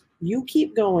was, you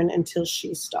keep going until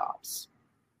she stops.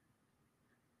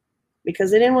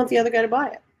 Because they didn't want the other guy to buy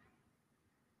it.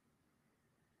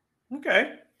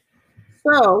 Okay.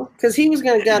 So, because he was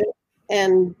going to gut it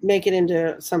and make it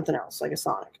into something else, like a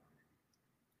Sonic.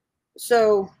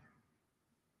 So,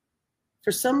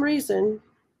 for some reason,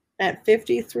 at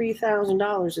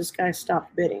 $53,000, this guy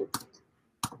stopped bidding.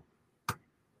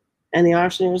 And the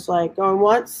auctioneer was like, going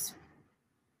once,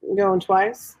 going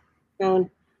twice, going,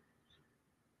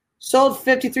 sold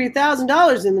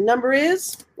 $53,000, and the number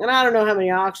is, and I don't know how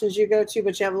many auctions you go to,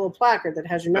 but you have a little placard that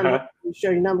has your number. You show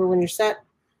your number when you're set.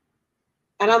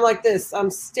 And I'm like this. I'm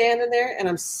standing there, and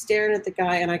I'm staring at the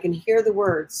guy, and I can hear the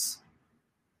words.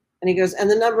 And he goes,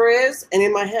 and the number is, and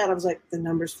in my head, I was like, the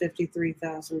number's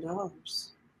 $53,000.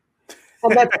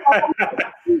 I'm like,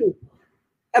 oh,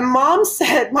 and Mom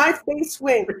said, my face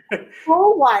went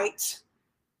full white.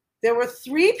 There were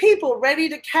 3 people ready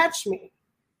to catch me.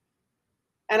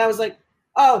 And I was like,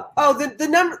 the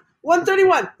number,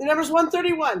 131. The number's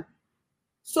 131.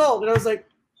 Sold. And I was like,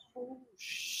 oh,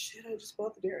 shit, I just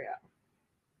bought the Dairy Isle.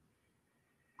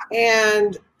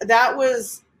 And that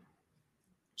was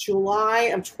July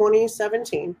of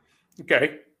 2017.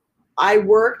 Okay. I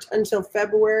worked until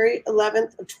February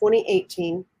 11th of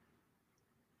 2018.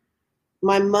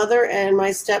 My mother and my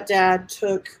stepdad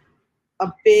took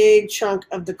a big chunk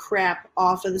of the crap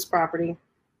off of this property.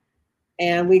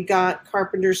 And we got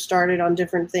carpenters started on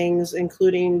different things,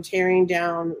 including tearing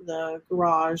down the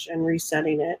garage and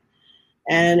resetting it.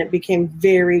 And it became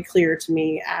very clear to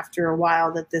me after a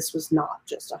while that this was not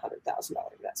just a $100,000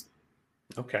 investment.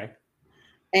 Okay.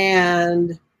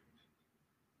 And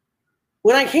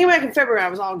when I came back in February, I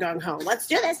was all gung ho. Let's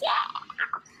do this. Yeah.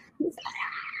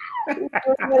 I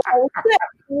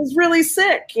was really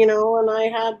sick, you know, and I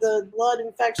had the blood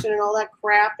infection and all that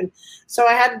crap. And so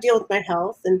I had to deal with my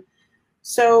health. And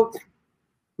so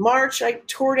March, I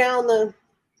tore down the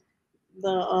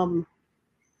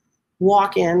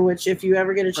walk-in, which if you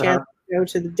ever get a chance to go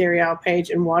to the Dairy Isle page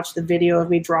and watch the video of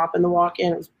me dropping the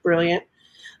walk-in, it was brilliant.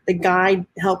 The guy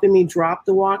helping me drop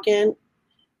the walk-in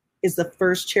is the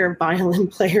first chair violin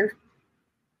player.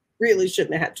 Really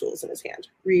shouldn't have had tools in his hand.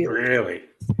 Really.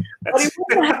 But he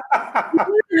wanted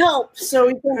to help, so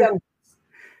he couldn't get.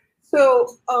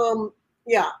 So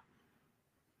yeah.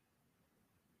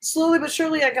 Slowly but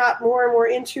surely, I got more and more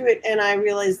into it, and I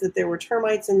realized that there were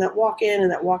termites in that walk-in,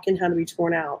 and that walk-in had to be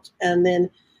torn out. And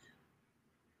then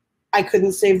I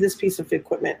couldn't save this piece of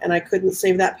equipment, and I couldn't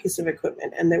save that piece of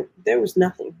equipment, and there was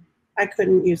nothing. I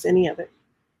couldn't use any of it.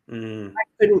 I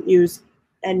couldn't use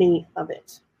any of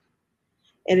it.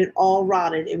 And it all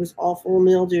rotted. It was all full of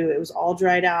mildew. It was all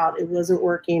dried out. It wasn't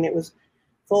working. It was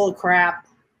full of crap.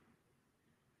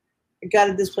 I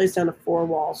gutted this place down to 4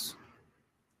 walls.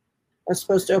 I was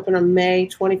supposed to open on May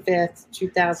 25th,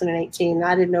 2018.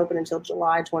 I didn't open until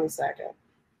July 22nd.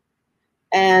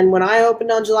 And when I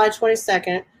opened on July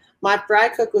 22nd, my fry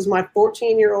cook was my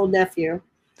 14-year-old nephew.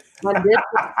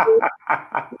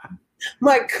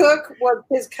 My cook was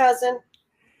his cousin.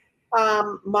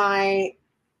 My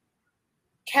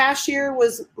cashier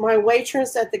was my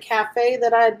waitress at the cafe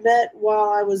that I had met while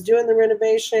I was doing the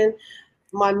renovation.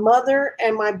 My mother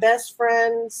and my best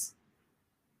friend's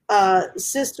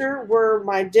sister were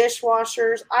my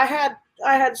dishwashers. I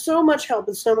had so much help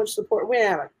and so much support. We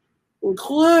had a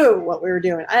clue what we were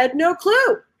doing. I had no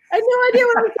clue. I had no idea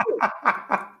what I was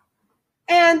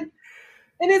doing.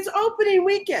 And it's opening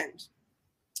weekend.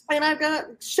 And I've got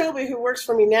Shelby, who works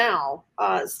for me now,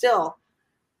 still.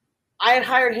 I had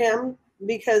hired him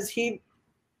because he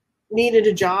needed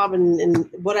a job and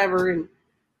whatever. And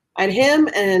I had him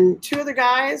and 2 other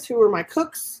guys who were my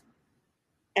cooks,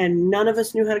 and none of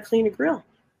us knew how to clean a grill.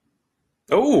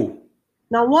 Oh.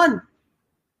 Not one.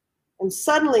 And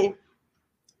suddenly,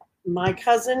 my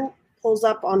cousin pulls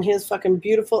up on his fucking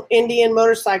beautiful Indian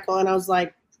motorcycle, and I was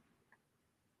like,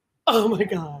 oh my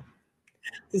God,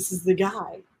 this is the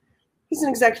guy. He's an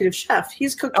executive chef.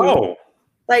 He's cooking. Oh.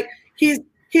 Like, he's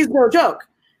no joke.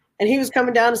 And he was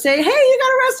coming down to say, hey, you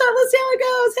got a restaurant, let's see how it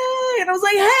goes. Hey. And I was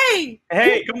like,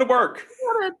 hey, come to work.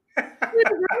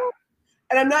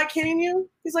 And I'm not kidding you.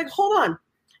 He's like, hold on.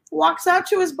 Walks out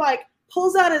to his bike,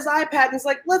 pulls out his iPad, and he's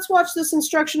like, let's watch this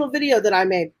instructional video that I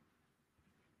made.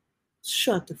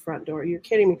 Shut the front door. You're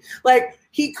kidding me. Like,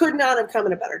 he could not have come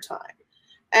at a better time.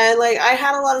 And like, I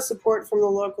had a lot of support from the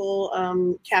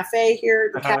local cafe here,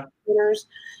 the cafe owners.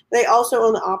 They also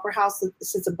own the opera house that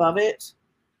sits above it.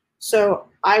 So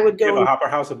I would go. You have an opera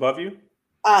house above you?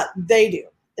 They do.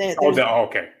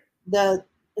 Okay. The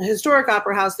historic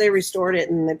opera house, they restored it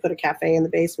and they put a cafe in the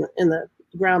basement, in the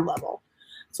ground level.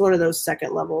 It's one of those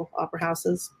 2nd level opera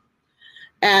houses.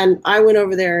 And I went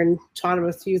over there and taught them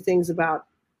a few things about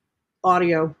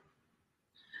audio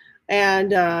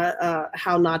and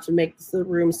how not to make the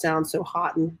room sound so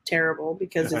hot and terrible,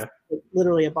 because it's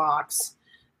literally a box.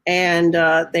 And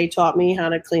they taught me how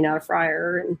to clean out a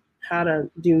fryer and how to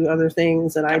do other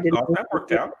things that I didn't. That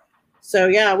worked out. So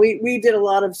yeah, we did a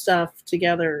lot of stuff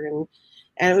together, and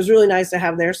it was really nice to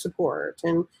have their support.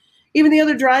 And even the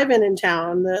other drive-in in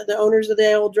town, the owners of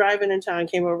the old drive-in in town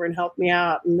came over and helped me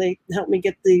out, and they helped me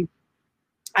get the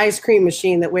ice cream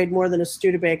machine that weighed more than a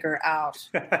Studebaker out.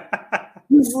 It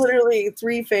was literally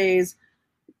 3-phase,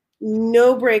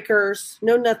 no breakers,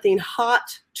 no nothing,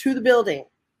 hot to the building.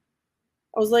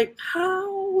 I was like,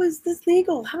 how is this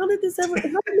legal? How did this ever? How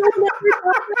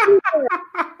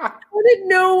did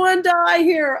no one die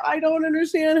here? I don't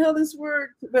understand how this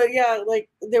worked. But yeah, like,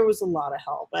 there was a lot of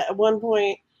help. At one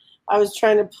point, I was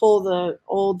trying to pull the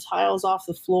old tiles off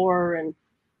the floor, and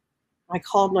I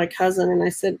called my cousin and I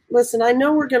said, listen, I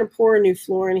know we're going to pour a new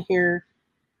floor in here.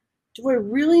 Do I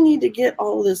really need to get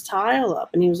all of this tile up?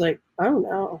 And he was like, I don't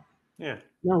know. Yeah.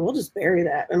 No, we'll just bury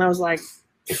that. And I was like,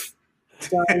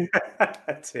 done.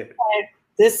 That's it.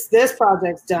 This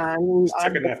project's done.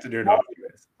 I'm gonna have to do it all.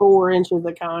 4 inches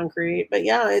of concrete. But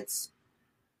yeah, it's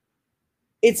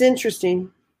interesting.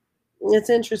 It's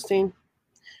interesting.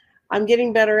 I'm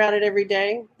getting better at it every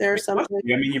day. There are some. I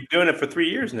mean, you've been doing it for 3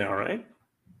 years now, right?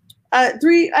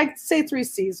 I'd say 3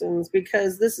 seasons,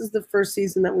 because this is the first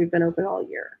season that we've been open all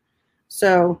year.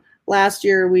 So last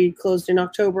year we closed in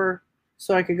October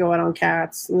so I could go out on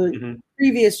cats. The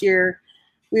previous year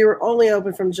we were only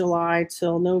open from July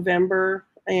till November,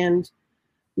 and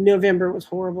November was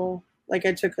horrible. Like,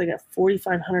 I took like a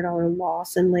 $4,500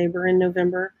 loss in labor in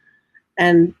November,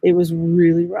 and it was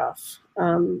really rough.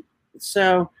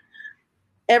 So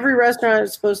every restaurant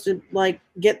is supposed to like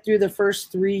get through the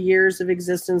first 3 years of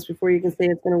existence before you can say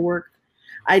it's going to work.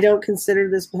 I don't consider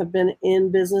this to have been in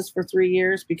business for 3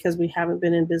 years, because we haven't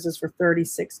been in business for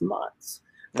 36 months.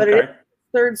 But it is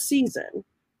the 3rd season.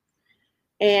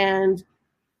 And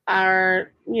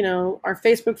our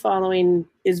Facebook following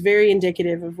is very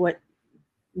indicative of what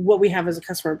we have as a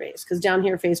customer base, because down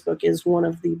here Facebook is one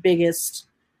of the biggest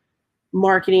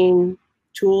marketing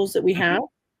tools that we have.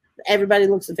 Everybody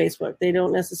looks at Facebook. They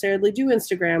don't necessarily do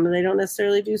Instagram, and they don't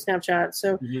necessarily do Snapchat.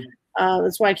 So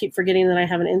that's why I keep forgetting that I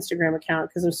have an Instagram account,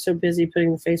 because I'm so busy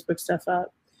putting the Facebook stuff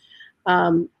up.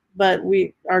 But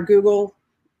our Google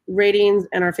ratings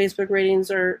and our Facebook ratings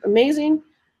are amazing.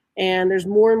 And there's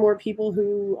more and more people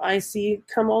who I see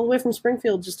come all the way from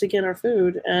Springfield just to get our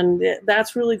food. And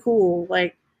that's really cool.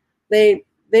 Like, they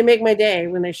make my day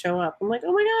when they show up. I'm like,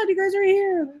 oh my God, you guys are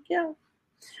here. Like, yeah.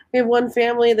 We have one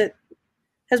family that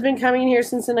has been coming here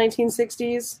since the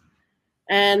 1960s,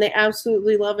 and they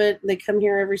absolutely love it. They come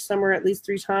here every summer at least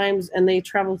 3 times, and they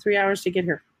travel 3 hours to get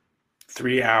here.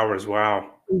 3 hours,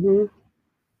 wow.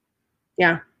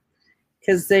 Yeah,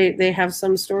 because they have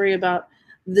some story about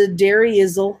the dairy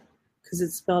izzle, because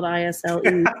it's spelled ISLE.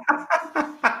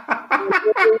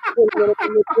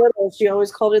 She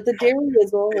always called it the dairy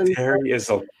izzle. And dairy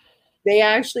izzle. They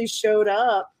actually showed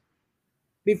up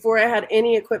before I had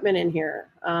any equipment in here,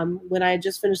 when I had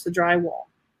just finished the drywall.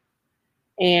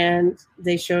 And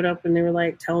they showed up and they were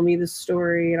like telling me the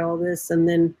story and all this. And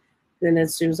then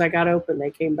as soon as I got open, they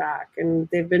came back, and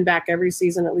they've been back every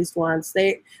season at least once.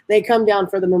 They come down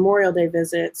for the Memorial Day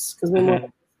visits, because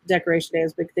Memorial Decoration Day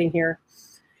is a big thing here.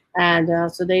 And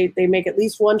so they make at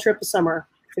least one trip a summer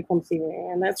to come see me.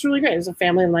 And that's really great. It's a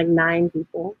family of like 9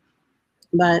 people.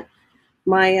 But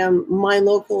my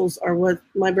locals are what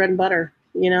my bread and butter.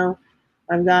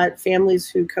 I've got families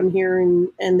who come here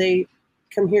and they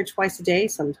come here twice a day.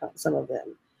 Sometimes,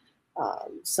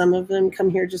 some of them come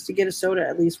here just to get a soda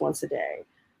at least once a day.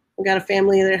 I've got a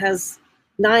family that has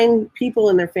 9 people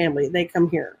in their family. They come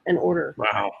here and order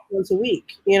once a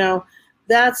week.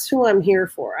 That's who I'm here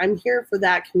for. I'm here for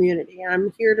that community.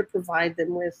 I'm here to provide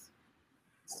them with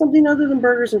something other than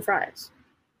burgers and fries.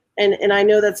 And I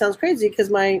know that sounds crazy, because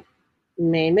my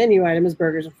main menu item is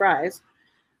burgers and fries,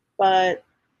 but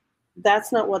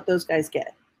that's not what those guys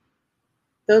get.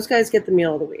 Those guys get the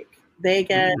meal of the week. They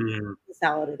get the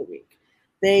salad of the week.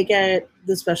 They get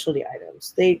the specialty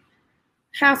items.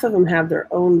 Half of them have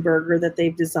their own burger that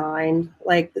they've designed.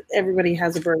 Like, everybody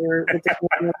has a burger with their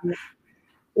own,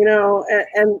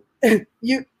 and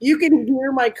you can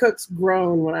hear my cooks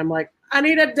groan when I'm like, I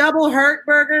need a double hurt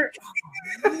burger.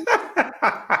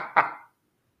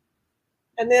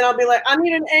 And then I'll be like, I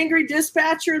need an angry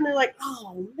dispatcher. And they're like,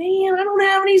 oh, man, I don't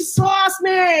have any sauce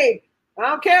made. I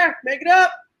don't care. Make it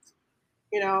up.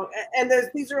 And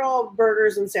these are all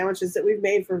burgers and sandwiches that we've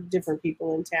made for different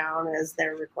people in town as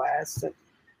their requests. And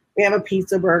we have a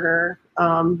pizza burger.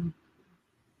 And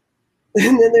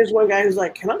then there's one guy who's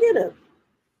like, can I get a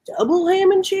double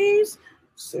ham and cheese?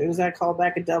 As soon as I call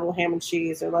back a double ham and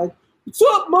cheese, they're like, what's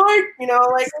up, Mike?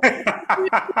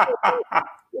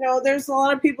 There's a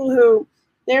lot of people who,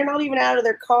 they're not even out of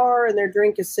their car and their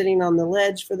drink is sitting on the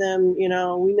ledge for them. We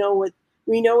know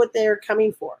what they're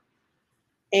coming for.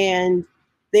 And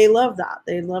they love that.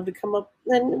 They love to come up,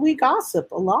 and we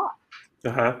gossip a lot.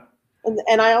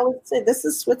 And I always say, this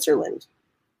is Switzerland.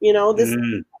 We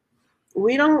don't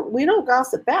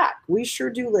gossip back. We sure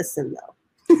do listen, though.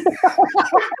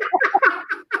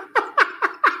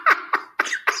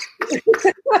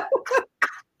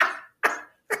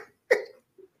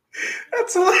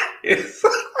 That's hilarious.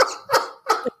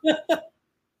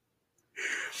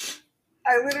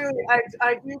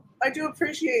 I do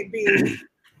appreciate being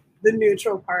the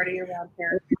neutral party around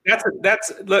here. That's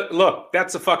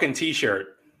a fucking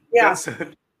t-shirt. Yeah.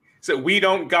 So we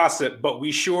don't gossip, but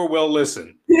we sure will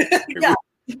listen. Yeah.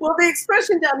 Well, the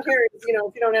expression down here is, if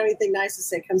you don't have anything nice to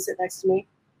say, come sit next to me.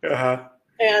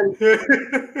 And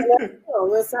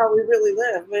that's how we really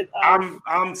live. But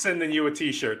I'm sending you a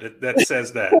t-shirt that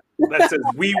says that. That says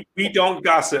we don't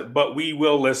gossip, but we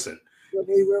will listen. But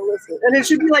we will listen. And it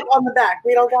should be like on the back.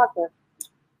 We don't gossip,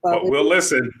 But we'll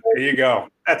listen. There you go.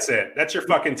 That's it. That's your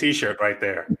fucking t-shirt right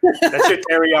there. That's your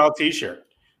Dairy Isle t-shirt.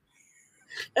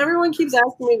 Everyone keeps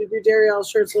asking me to do Dairy Isle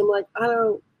shirts, and I'm like,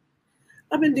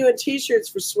 I've been doing t-shirts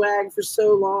for swag for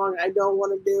so long. I don't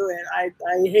want to do it. I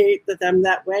hate that I'm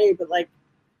that way, but like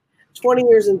 20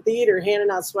 years in theater, handing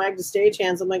out swag to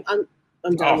stagehands, I'm like, I'm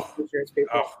done with t-shirts,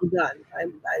 people. I'm done. I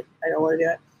don't want to do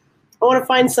it. I want to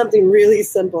find something really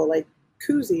simple, like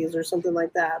koozies or something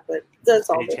like that. But that's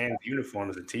all. Stagehand's uniform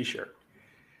is a t-shirt.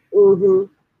 Mm-hmm.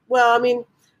 Well, I mean,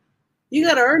 you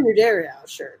got to earn your Dairy Isle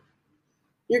shirt.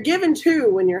 You're given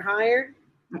 2 when you're hired.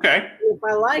 Okay. If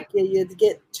I like you, you'd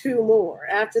get 2 more.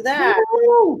 After that,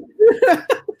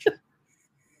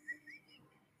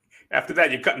 after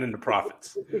that, you're cutting into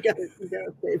profits. you gotta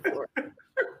pay for it.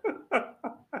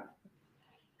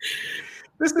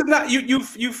 This is not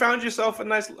you found yourself a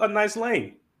nice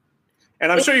lane,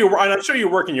 and I'm sure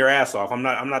you're working your ass off. I'm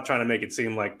not trying to make it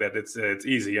seem like that it's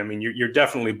easy. I mean, you're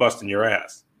definitely busting your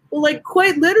ass. Well, like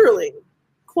quite literally,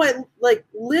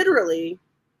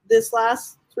 this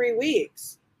last 3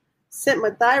 weeks sent my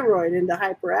thyroid into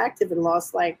hyperactive and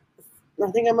lost I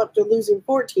think I'm up to losing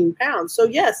 14 pounds. So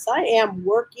yes, I am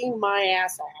working my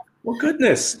ass off. Well,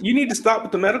 goodness, you need to stop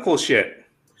with the medical shit.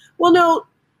 Well, no,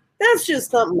 that's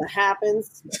just something that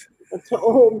happens to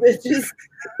old bitches.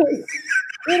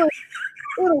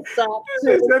 it'll stop.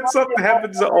 That's something that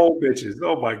happens to old bitches.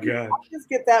 Oh my God. I'll just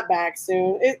get that back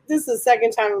soon. This is the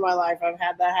second time in my life I've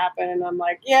had that happen, and I'm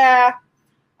like, yeah,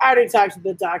 I already talked to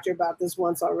the doctor about this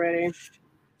once already.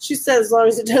 She said as long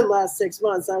as it doesn't last 6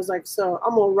 months. I was like, so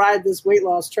I'm gonna ride this weight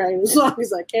loss train as long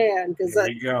as I can, because that's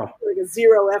like a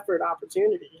zero effort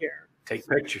opportunity here. Take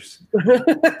pictures.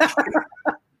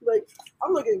 Like,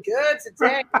 I'm looking good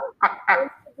today.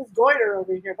 This goiter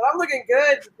over here, but I'm looking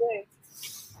good today.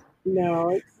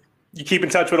 No. You keep in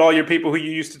touch with all your people who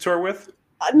you used to tour with?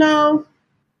 No.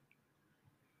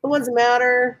 The ones that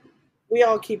matter, we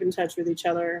all keep in touch with each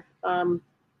other. And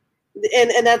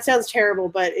that sounds terrible,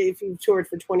 but if you've toured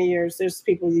for 20 years, there's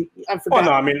people I forgot. Well,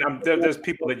 no, I mean, there's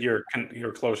people that you're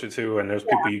closer to, and there's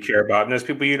people you care about, and there's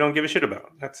people you don't give a shit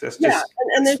about. That's just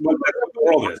and there's what the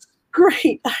world is.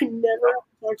 Great. I never have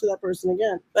to talk to that person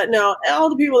again. But no, all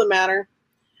the people that matter.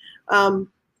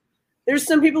 There's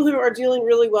some people who are dealing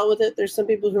really well with it. There's some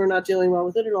people who are not dealing well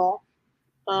with it at all.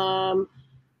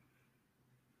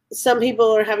 Some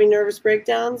people are having nervous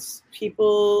breakdowns.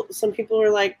 Some people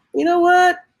are like, you know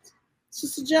what? It's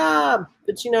just a job.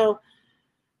 But,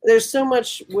 there's so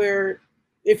much where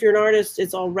if you're an artist,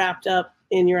 it's all wrapped up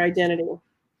in your identity.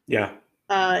 Yeah.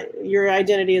 Your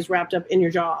identity is wrapped up in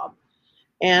your job.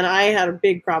 And I had a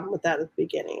big problem with that at the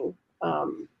beginning.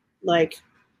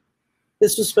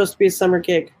 This was supposed to be a summer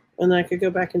gig, and I could go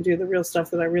back and do the real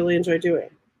stuff that I really enjoy doing.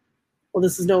 Well,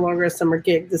 this is no longer a summer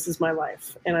gig. This is my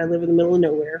life. And I live in the middle of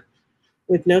nowhere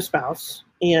with no spouse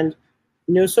and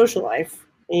no social life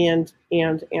and.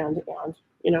 And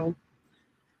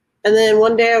then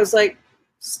one day I was like,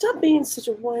 stop being such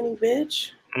a whiny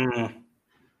bitch. Mm.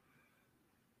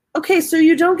 Okay, so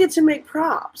you don't get to make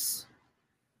props.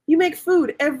 You make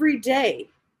food every day.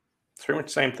 It's pretty much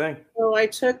the same thing. So I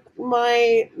took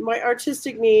my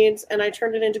artistic needs and I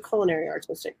turned it into culinary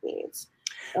artistic needs.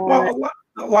 Well,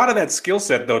 a lot of that skill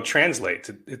set though translates.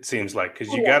 It seems like,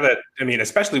 because you gotta. I mean,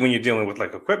 especially when you're dealing with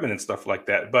like equipment and stuff like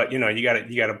that. But you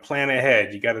gotta plan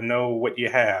ahead. You gotta know what you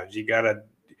have. You gotta.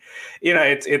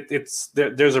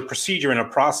 There's a procedure and a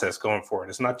process going for it.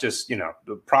 It's not just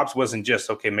the props wasn't just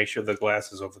okay. Make sure the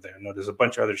glass is over there. No, there's a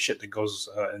bunch of other shit that goes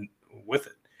with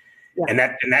it, and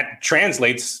that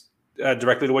translates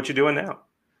directly to what you're doing now.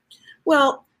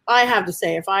 Well, I have to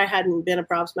say, if I hadn't been a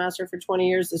props master for 20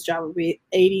 years, this job would be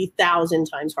 80,000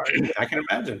 times harder. I can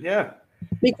imagine, yeah.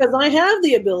 Because I have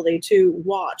the ability to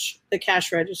watch the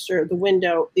cash register, the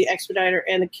window, the expediter,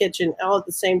 and the kitchen all at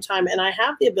the same time. And I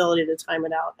have the ability to time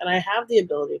it out. And I have the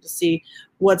ability to see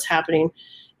what's happening.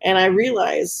 And I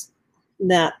realize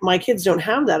that my kids don't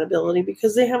have that ability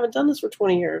because they haven't done this for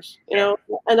 20 years.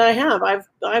 And I have.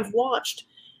 I've watched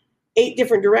 8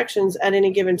 different directions at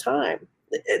any given time.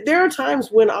 There are times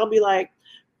when I'll be like,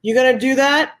 you gonna do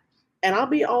that? And I'll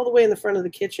be all the way in the front of the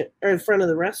kitchen or in front of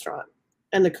the restaurant.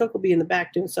 And the cook will be in the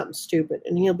back doing something stupid.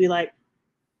 And he'll be like,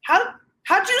 how'd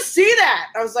you see that?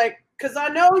 I was like, because I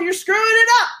know you're screwing it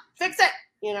up. Fix it.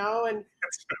 And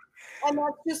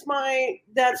that's just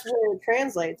that's where it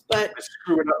translates. But the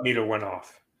screw it up meter went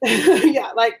off.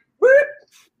 Yeah, like whoop.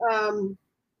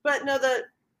 But no, the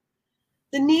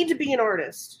need to be an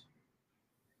artist.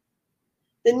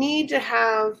 The need to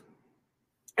have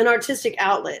an artistic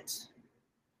outlet.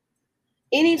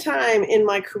 Anytime in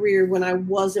my career when I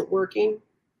wasn't working,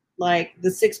 like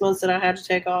the 6 months that I had to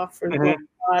take off for the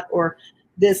shot, or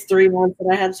this 3 months that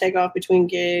I had to take off between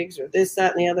gigs, or this,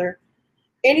 that, and the other.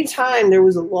 Anytime there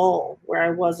was a lull where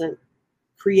I wasn't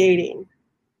creating,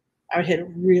 I would hit a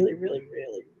really, really,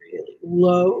 really, really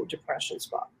low depression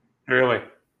spot. Really?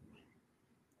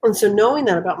 And so knowing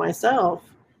that about myself,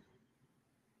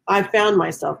 I found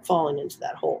myself falling into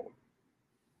that hole.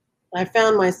 I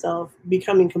found myself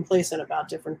becoming complacent about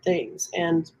different things.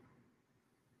 And,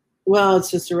 well, it's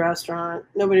just a restaurant.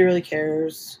 Nobody really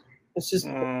cares. It's just,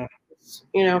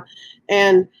 you know,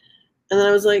 and then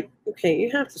I was like, okay,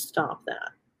 you have to stop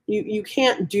that. You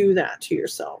can't do that to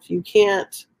yourself. You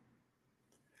can't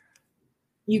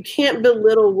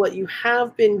belittle what you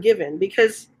have been given,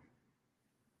 because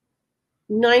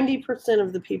 90%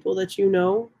 of the people that you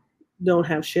know don't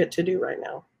have shit to do right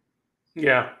now.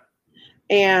 Yeah.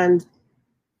 And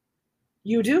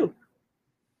you do.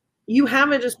 You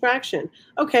have a distraction.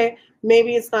 Okay,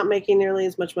 maybe it's not making nearly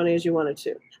as much money as you wanted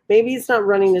to. Maybe it's not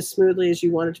running as smoothly as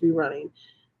you want it to be running.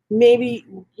 Maybe,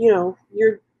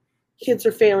 your kids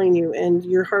are failing you and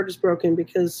your heart is broken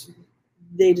because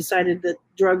they decided that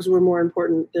drugs were more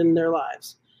important than their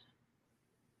lives.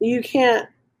 You can't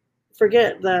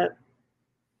forget that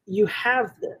you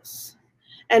have this.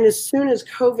 And as soon as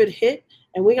COVID hit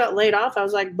and we got laid off, I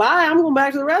was like, bye, I'm going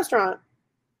back to the restaurant.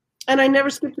 And I never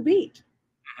skipped a beat.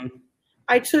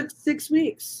 I took 6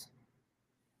 weeks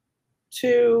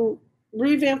to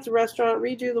revamp the restaurant,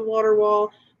 redo the water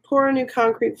wall, pour a new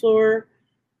concrete floor.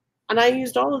 And I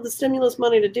used all of the stimulus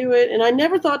money to do it. And I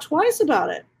never thought twice about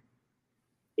it,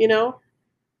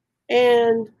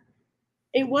 And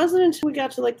it wasn't until we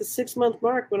got to like the 6-month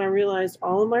mark when I realized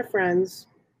all of my friends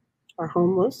are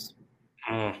homeless,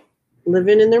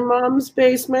 living in their mom's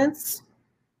basements,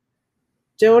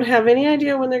 don't have any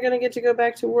idea when they're going to get to go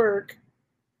back to work.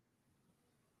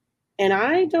 And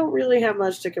I don't really have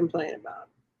much to complain about,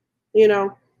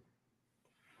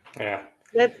 Yeah.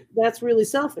 That's really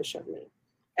selfish of me.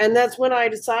 And that's when I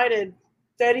decided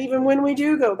that even when we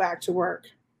do go back to work,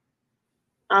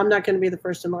 I'm not going to be the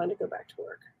first in line to go back to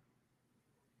work.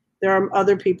 There are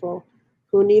other people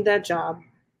who need that job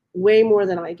way more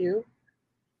than I do.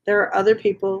 There are other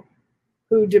people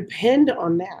who depend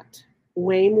on that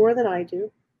way more than I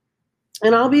do.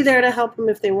 And I'll be there to help them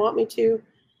if they want me to.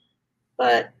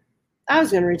 But I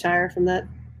was going to retire from that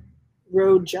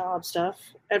road job stuff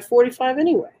at 45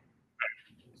 anyway.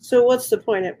 So what's the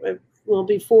point? We'll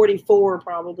be 44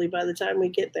 probably by the time we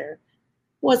get there.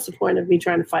 What's the point of me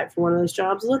trying to fight for one of those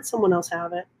jobs? Let someone else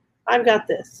have it. I've got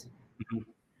this.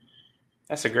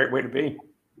 That's a great way to be.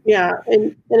 Yeah.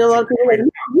 And a lot of people are like,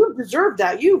 you deserve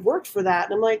that. You've worked for that.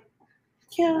 And I'm like,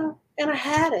 yeah. And I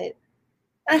had it.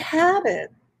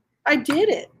 I did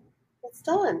it. It's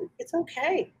done. It's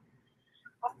okay.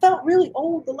 I felt really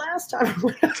old the last time I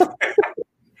went out.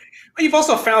 But you've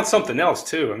also found something else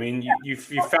too. I mean, you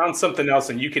found something else,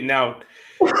 and you can now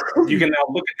look at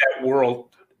that world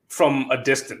from a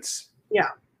distance. Yeah.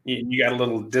 You got a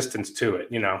little distance to it,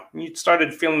 You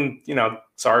started feeling,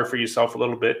 sorry for yourself a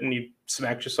little bit, and you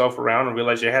smacked yourself around and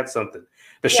realized you had something.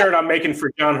 The shirt I'm making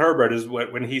for John Herbert is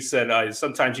when he said,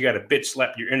 sometimes you got to bitch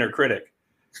slap your inner critic.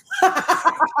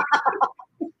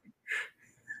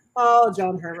 Oh,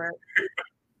 John Herbert.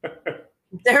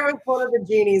 There was one of the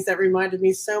genies that reminded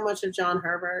me so much of John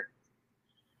Herbert.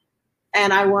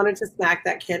 And I wanted to smack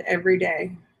that kid every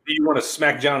day. Do you want to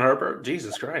smack John Herbert?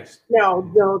 Jesus Christ. No,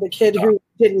 the kid who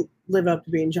didn't live up to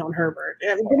being John Herbert.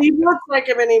 But he looked like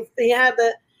him, and he had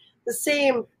the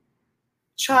same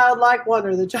childlike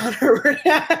wonder that John Herbert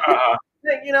had.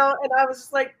 And I was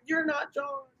just like, you're not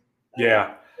John.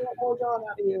 Yeah. Hold John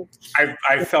out of you.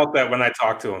 I felt that when I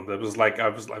talked to him. It was like I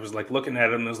was like looking at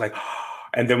him, and it was like,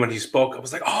 and then when he spoke, I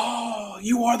was like, oh,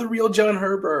 you are the real John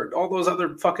Herbert. All those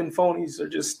other fucking phonies are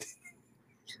just.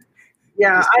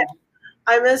 Yeah,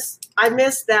 I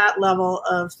miss that level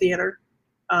of theater.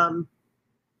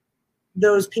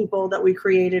 Those people that we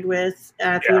created with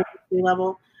at the university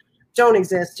level don't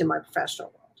exist in my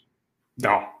professional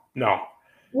world. No.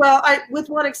 Well, with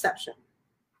one exception.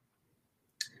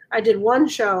 I did one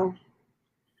show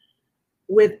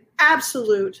with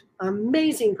absolute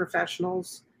amazing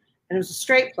professionals, and it was a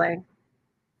straight play. It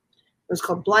was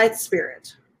called Blithe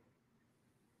Spirit.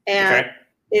 And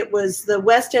it was the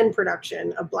West End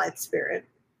production of Blithe Spirit.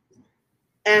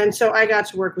 And so I got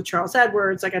to work with Charles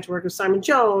Edwards. I got to work with Simon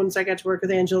Jones. I got to work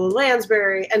with Angela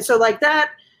Lansbury. And so like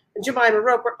that, and Jemima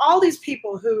Roper, all these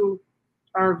people who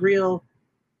are real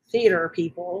theater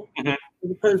people, as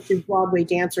opposed to Broadway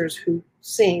dancers who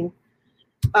sing.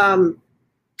 I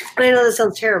know this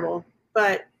sounds terrible,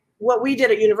 but what we did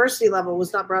at university level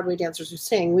was not Broadway dancers who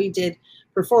sing. We did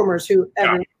performers who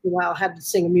every once in a while had to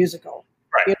sing a musical.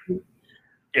 Right. You know?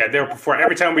 Yeah, they were performing.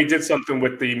 Every time we did something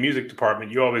with the music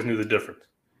department, you always knew the difference.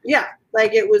 Yeah,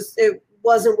 like it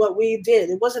wasn't what we did.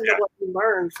 It wasn't what we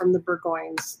learned from the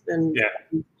Burgoynes. And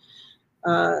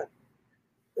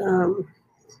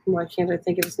why can't I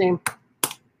think of his name?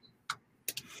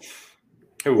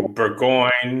 Who?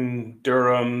 Burgoyne,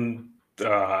 Durham,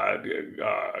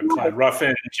 Clyde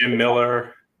Ruffin, Jim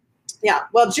Miller. Yeah,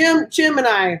 well, Jim and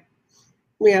I,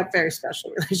 we have a very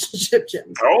special relationship,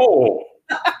 Jim. Oh,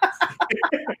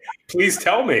 please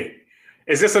tell me.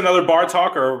 Is this another bar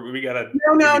talk, or we gotta?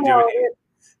 No.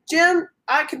 Jim,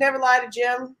 I could never lie to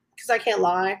Jim because I can't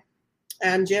lie,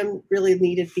 and Jim really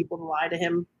needed people to lie to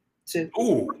him to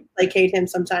placate him.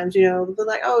 Sometimes, you know, they're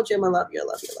like, "Oh, Jim, I love you, I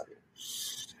love you, I love you,"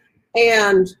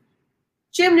 and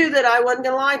Jim knew that I wasn't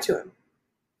going to lie to him.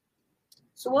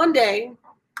 So one day,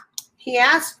 he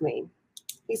asked me.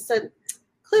 He said,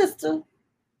 "Clista, do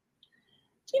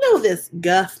you know this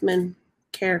Guffman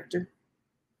character?"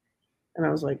 And I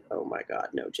was like, "Oh my God,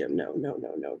 no, Jim, no,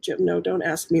 Jim, no, don't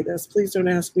ask me this. Please don't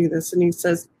ask me this." And he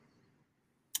says,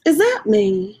 "Is that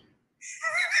me?"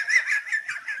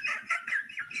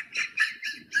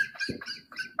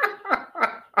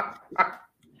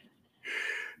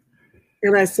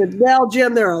 And I said, "Well,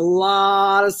 Jim, there are a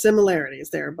lot of similarities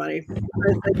there, buddy."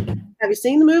 I said, "Have you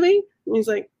seen the movie?" And he's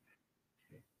like,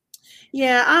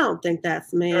 "Yeah, I don't think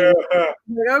that's me." I'm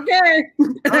like, okay.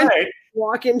 All right.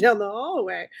 Walking down the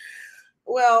hallway.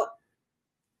 Well,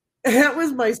 that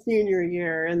was my senior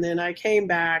year, and then I came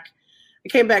back. I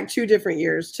came back 2 different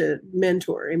years to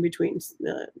mentor in between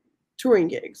touring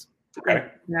gigs. Okay.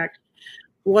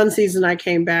 One season I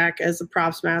came back as a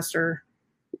props master,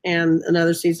 and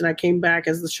another season I came back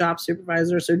as the shop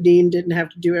supervisor, so Dean didn't have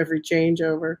to do every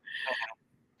changeover.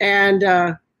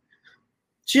 And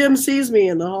Jim sees me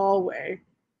in the hallway,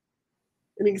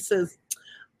 and he says,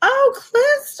 "Oh,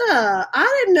 Clista,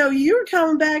 I didn't know you were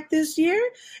coming back this year.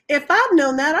 If I'd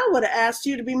known that, I would have asked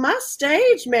you to be my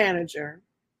stage manager."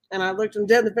 And I looked him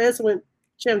dead in the face and went,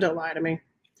 "Jim, don't lie to me."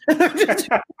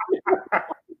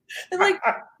 And like,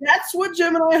 that's what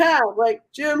Jim and I have. Like,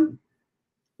 Jim,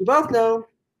 we both know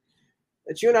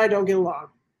that you and I don't get along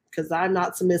because I'm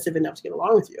not submissive enough to get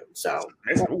along with you. So,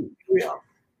 real.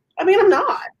 I mean, I'm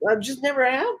not. I just never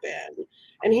have been.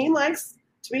 And he likes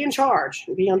to be in charge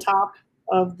and be on top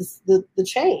of the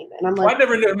chain. And I'm like, I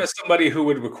never knew him as somebody who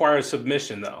would require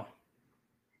submission, though.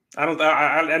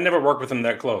 I never worked with him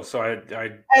that close. So I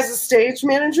as a stage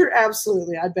manager,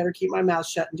 absolutely, I'd better keep my mouth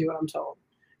shut and do what I'm told.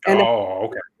 And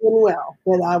okay. Well,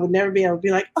 but I would never be able to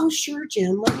be like, "Oh, sure,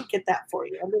 Jim, let me get that for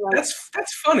you." I'd be like,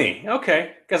 that's funny.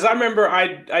 Okay, because I remember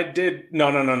I did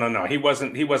no. He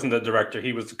wasn't the director.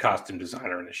 He was the costume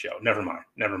designer in the show. Never mind.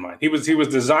 He was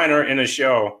designer in a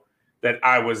show that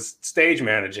I was stage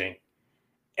managing,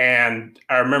 and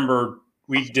I remember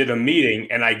we did a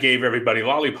meeting and I gave everybody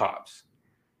lollipops,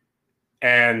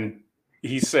 and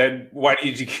he said, "Why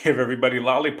did you give everybody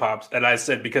lollipops?" And I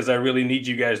said, "Because I really need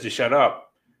you guys to shut up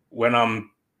when I'm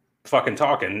fucking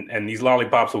talking, and these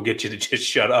lollipops will get you to just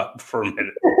shut up for a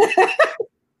minute."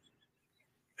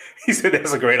 He said,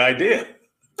 "That's a great idea."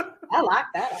 I like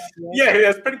that idea.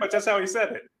 Yeah, that's how he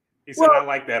said it. He said, "I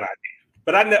like that idea."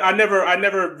 But I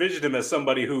never envisioned him as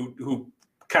somebody who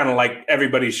kind of like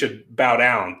everybody should bow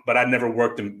down, but I never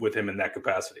worked with him in that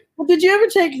capacity. Well, did you ever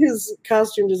take his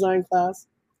costume design class?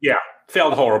 Yeah,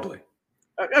 failed horribly.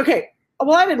 Okay.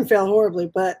 Well, I didn't fail horribly,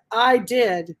 but I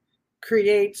did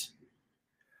create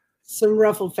some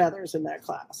ruffled feathers in that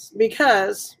class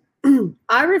because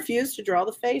I refused to draw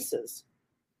the faces.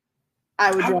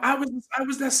 I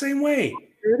was that same way. I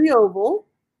drew the oval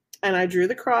and I drew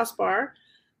the crossbar.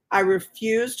 I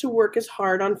refused to work as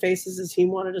hard on faces as he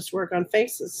wanted us to work on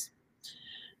faces.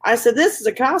 I said, "This is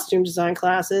a costume design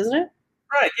class, isn't it?"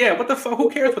 Right, yeah. What the fuck? Who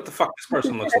cares what the fuck this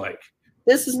person looks like?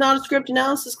 This is not a script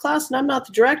analysis class, and I'm not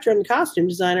the director. I'm the costume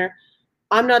designer.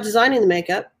 I'm not designing the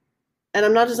makeup, and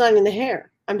I'm not designing the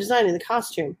hair. I'm designing the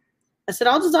costume. I said,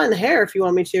 "I'll design the hair if you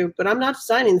want me to, but I'm not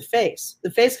designing the face. The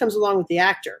face comes along with the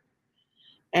actor."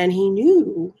 And he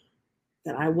knew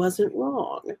that I wasn't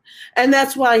wrong. And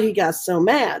that's why he got so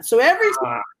mad. So every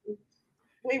time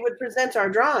we would present our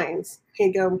drawings,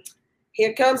 he'd go,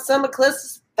 "Here comes some of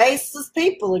Clista's faceless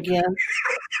people again."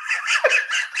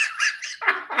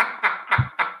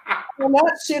 I'm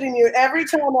not shitting you. Every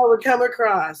time I would come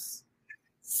across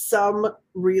some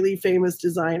really famous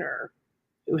designer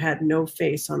who had no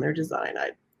face on their design,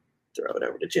 I'd throw it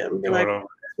over to Jim. Be like,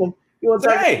 "You want to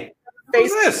talk hey,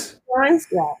 who's this?" Designs?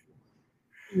 Yeah.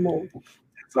 No.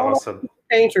 It's awesome.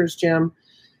 Painters, Jim.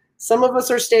 Some of us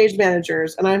are stage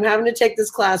managers, and I'm having to take this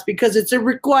class because it's a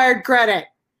required credit.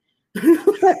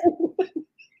 I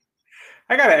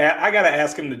gotta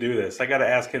ask him to do this. I gotta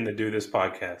ask him to do this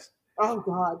podcast. Oh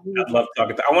God, I'd love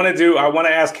talking. I want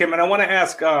to ask him, and I want to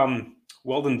ask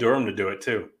Weldon Durham to do it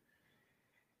too.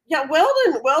 Yeah,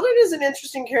 Weldon is an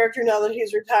interesting character now that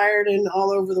he's retired and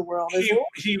all over the world.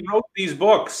 He wrote these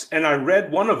books, and I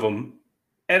read one of them,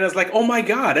 and I was like, oh my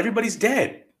God, everybody's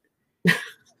dead.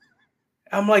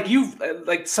 I'm like, you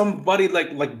like somebody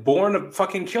like born a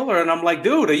fucking killer, and I'm like,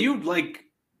 dude, are you like,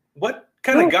 what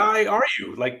kind of guy are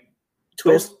you? Like,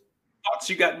 those thoughts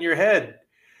you got in your head.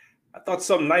 I thought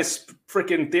some nice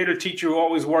freaking theater teacher who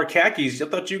always wore khakis. I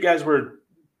thought you guys were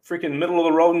freaking middle of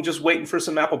the road and just waiting for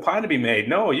some apple pie to be made.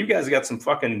 No, you guys got some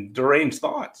fucking deranged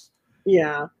thoughts.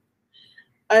 Yeah.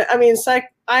 I mean,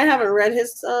 I haven't read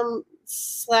his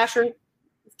slasher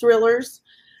thrillers,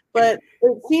 but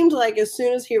it seemed like as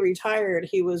soon as he retired,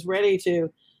 he was ready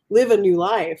to live a new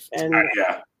life. And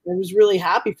I was really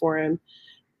happy for him.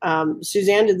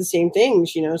 Suzanne did the same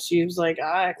things. You know, she was like,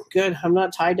 good. I'm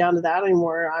not tied down to that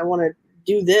anymore. I want to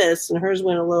do this. And hers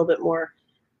went a little bit more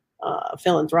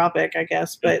philanthropic, I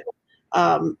guess. But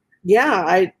I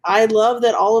love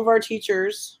that all of our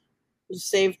teachers,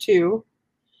 save 2,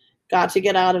 got to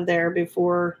get out of there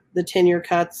before the tenure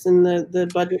cuts and the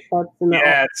budget cuts. And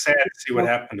it's sad to see what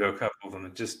happened to a couple of them.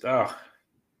 It just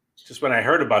when I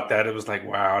heard about that, it was like,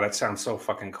 wow, that sounds so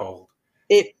fucking cold.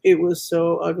 It was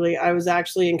so ugly. I was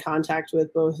actually in contact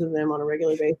with both of them on a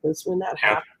regular basis when that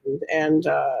happened. And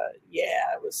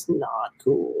it was not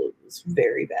cool. It was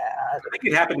very bad. I think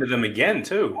it happened to them again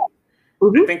too.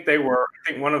 Mm-hmm. I think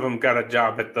one of them got a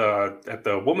job at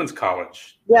the women's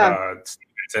college. Yeah.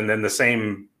 And then the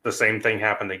same thing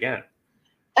happened again.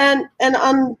 And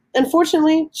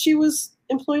unfortunately, she was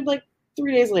employed like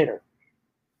 3 days later.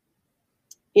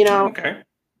 You know. Okay.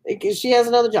 She has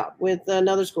another job with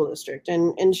another school district,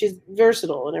 and she's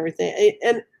versatile and everything.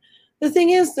 And the thing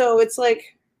is, though, it's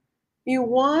like you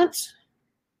want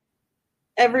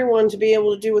everyone to be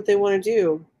able to do what they want to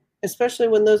do, especially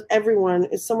when everyone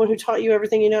is someone who taught you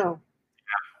everything you know.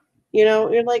 You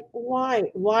know, you're like, why?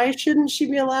 Why shouldn't she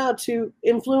be allowed to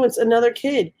influence another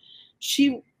kid?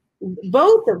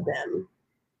 Both of them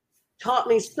taught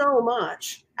me so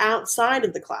much outside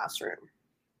of the classroom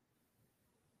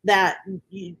that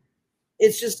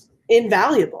it's just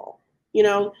invaluable. You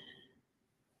know,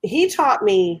 he taught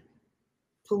me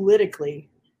politically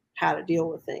how to deal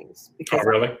with things because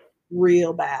really? I was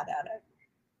real bad at it.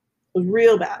 I was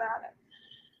real bad at it.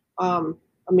 I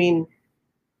mean,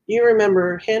 you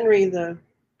remember Henry, the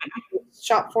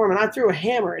shop foreman? I threw a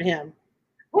hammer at him.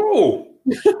 Oh!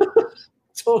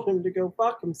 Told him to go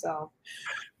fuck himself.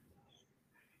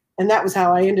 And that was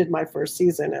how I ended my first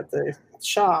season at the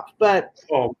shop. But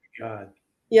oh my God.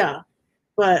 Yeah.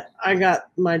 But I got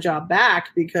my job back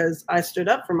because I stood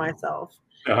up for myself.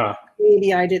 Uh-huh.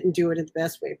 Maybe I didn't do it in the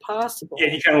best way possible. Yeah,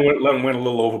 he kind of went a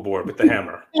little overboard with the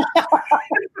hammer. I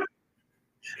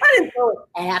didn't throw it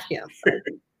at him. I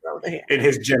didn't throw the hammer. In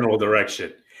his general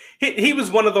direction. He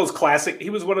was one of those classic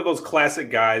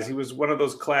guys. He was one of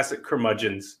those classic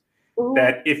curmudgeons. Mm-hmm.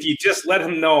 That if you just let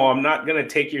him know, I'm not gonna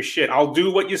take your shit. I'll do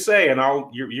what you say, and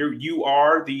you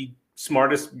are the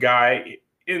smartest guy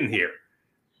in here.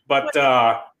 But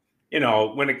you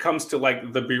know, when it comes to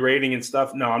like the berating and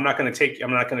stuff, no, I'm not gonna take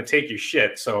your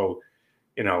shit. So,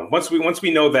 you know, once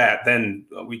we know that, then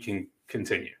we can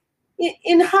continue.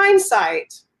 In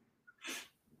hindsight,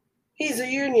 he's a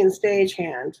union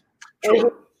stagehand, and he's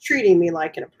treating me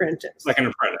like an apprentice.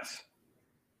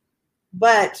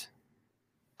 But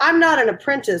I'm not an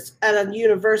apprentice at a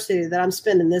university that I'm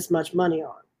spending this much money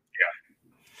on.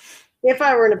 Yeah. If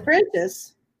I were an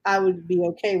apprentice, I would be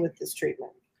okay with this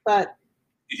treatment. But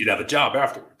you'd have a job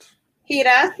afterwards. He had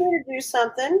asked me to do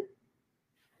something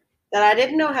that I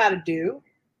didn't know how to do,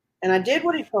 and I did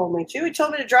what he told me to. He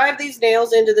told me to drive these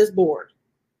nails into this board.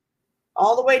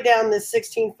 All the way down this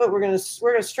 16-foot, we're gonna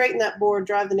straighten that board,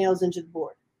 drive the nails into the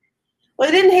board.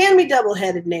 Well, he didn't hand me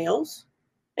double-headed nails.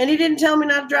 And he didn't tell me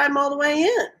not to drive them all the way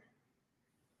in.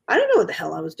 I didn't know what the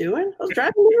hell I was doing. I was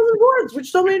driving nails in the boards, which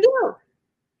he told me to do.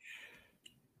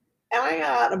 And I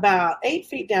got about 8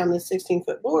 feet down this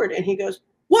 16-foot board, and he goes,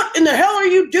 "What in the hell are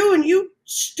you doing, you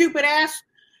stupid ass?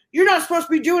 You're not supposed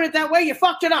to be doing it that way. You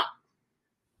fucked it up."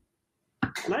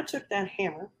 And I took that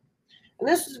hammer, and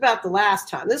this was about the last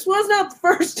time. This was not the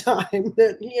first time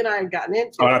that he and I had gotten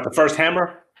into. Oh, not the first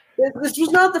hammer? This was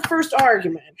not the first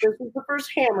argument. This was the first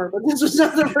hammer, but this was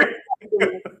not the first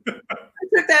argument. I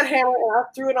took that hammer and I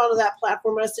threw it onto that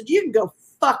platform, and I said, "You can go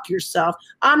fuck yourself.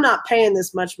 I'm not paying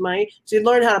this much money to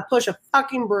learn how to push a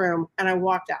fucking broom." And I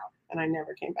walked out. and I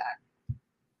never came back.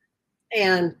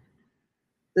 And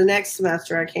the next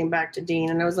semester I came back to Dean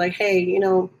and I was like, hey, you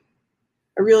know,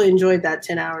 I really enjoyed that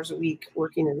 10 hours a week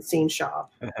working in the scene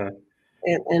shop.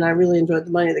 And I really enjoyed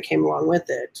the money that came along with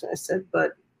it. I said,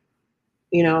 but,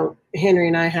 you know, Henry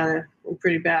and I had a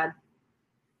pretty bad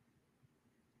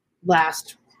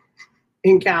last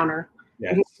encounter.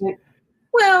 Yes. Like,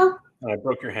 well, I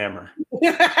broke your hammer.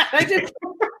 I did.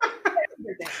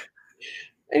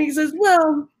 And he says,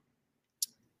 well,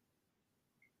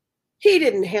 he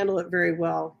didn't handle it very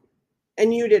well,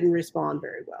 and you didn't respond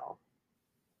very well.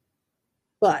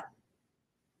 But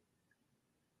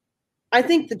I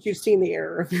think that you've seen the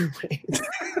error of your ways.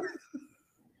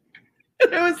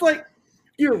 And I was like,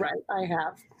 you're right, I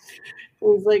have. It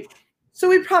was like, so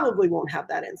we probably won't have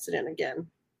that incident again.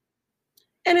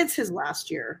 And it's his last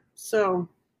year, so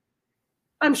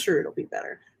I'm sure it'll be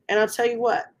better. And I'll tell you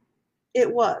what,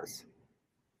 it was.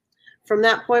 From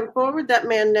that point forward, that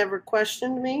man never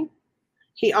questioned me.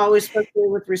 He always spoke to me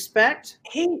with respect.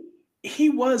 He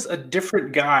was a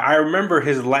different guy. I remember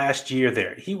his last year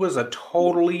there. He was a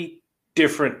totally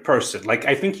different person. Like,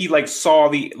 I think he like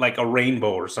saw a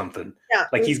rainbow or something. Yeah.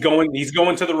 Like he's going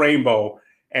to the rainbow,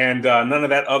 and none of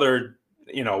that other,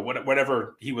 you know,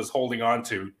 whatever he was holding on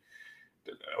to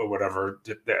or whatever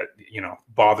that, you know,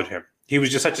 bothered him. He was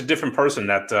just such a different person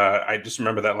that I just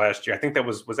remember that last year. I think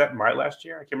was that my last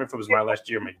year? I can't remember if it was my last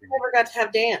year. Maybe. You never got to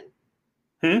have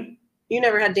Dan. You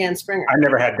never had Dan Springer. I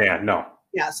never had Dan, no.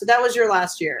 Yeah, so that was your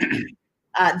last year.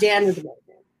 Dan was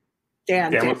amazing.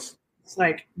 Dan was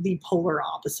like the polar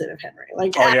opposite of Henry.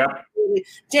 Like, oh yeah,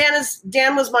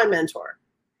 Dan was my mentor.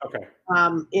 Okay.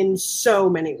 In so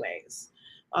many ways.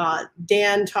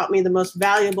 Dan taught me the most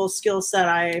valuable skill set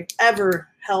I've ever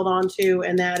held on to,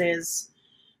 and that is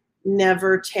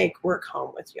never take work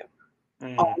home with you.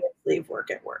 Always leave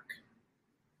work at work.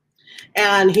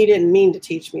 And he didn't mean to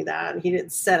teach me that. He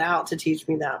didn't set out to teach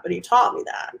me that, but he taught me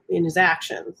that in his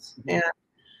actions.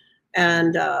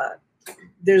 And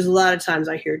there's a lot of times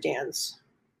I hear Dan's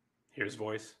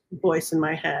voice in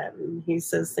my head, and he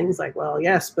says things like, well,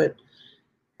 yes, but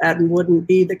that wouldn't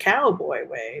be the cowboy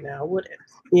way now, would it?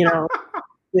 You know,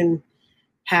 when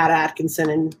Pat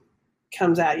Atkinson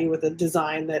comes at you with a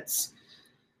design that's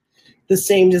the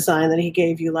same design that he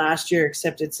gave you last year,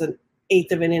 except it's an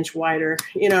 1/8 of an inch wider,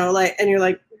 you know, like, and you're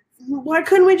like, why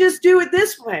couldn't we just do it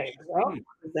this way? Well,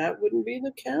 that wouldn't be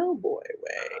the cowboy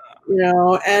way, you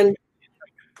know, and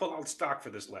pull out stock for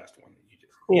this last one.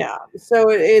 Yeah. So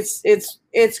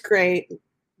it's great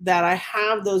that I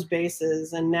have those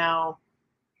bases, and now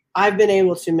I've been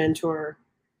able to mentor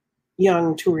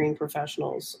young touring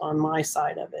professionals on my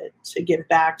side of it to get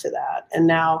back to that. And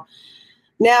now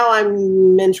I'm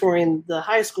mentoring the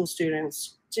high school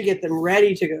students to get them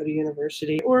ready to go to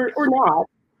university or not.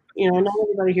 You know, not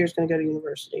everybody here is going to go to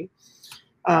university.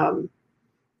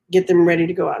 Get them ready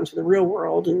to go out into the real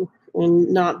world and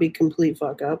not be complete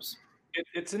fuck ups.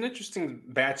 It's an interesting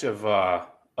batch of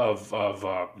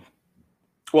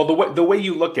well, the way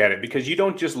you look at it, because you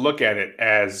don't just look at it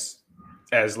as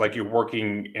like you're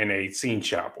working in a scene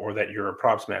shop or that you're a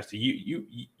props master.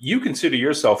 You consider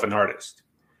yourself an artist.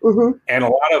 Mm-hmm. And a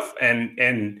lot of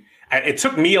and it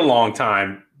took me a long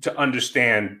time to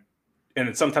understand,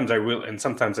 and sometimes I will, and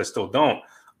sometimes I still don't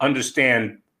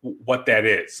understand what that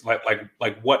is. Like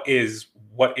what is.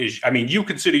 I mean, you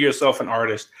consider yourself an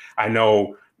artist. I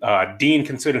know Dean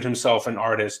considered himself an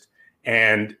artist,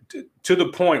 and to the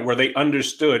point where they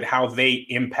understood how they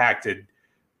impacted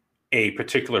a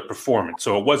particular performance.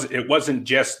 So it wasn't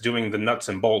just doing the nuts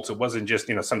and bolts. It wasn't just,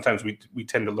 you know, sometimes we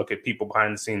tend to look at people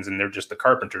behind the scenes and they're just the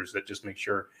carpenters that just make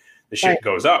sure the shit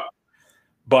goes up.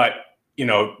 But, you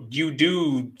know, you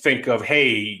do think of,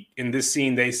 hey, in this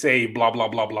scene, they say blah, blah,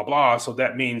 blah, blah, blah. So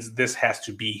that means this has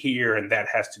to be here and that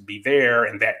has to be there.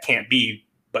 And that can't be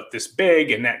but this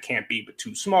big, and that can't be but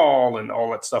too small, and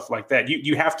all that stuff like that.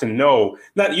 You have to know,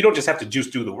 you don't just have to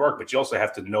just do the work, but you also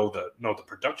have to know the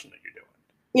production that you're doing.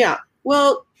 Yeah.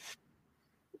 Well,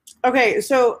 okay.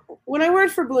 So when I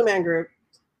worked for Blue Man Group,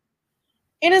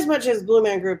 in as much as Blue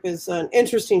Man Group is an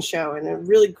interesting show and a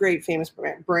really great famous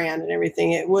brand and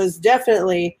everything, it was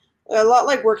definitely a lot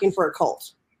like working for a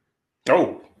cult.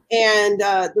 Oh. And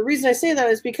the reason I say that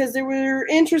is because there were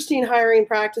interesting hiring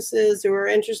practices, there were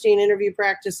interesting interview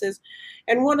practices.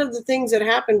 And one of the things that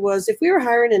happened was if we were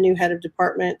hiring a new head of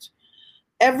department,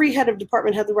 every head of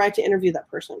department had the right to interview that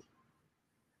person.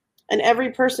 And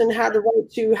every person had the right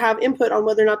to have input on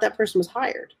whether or not that person was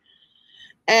hired.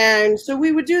 And so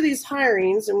we would do these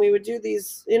hirings and we would do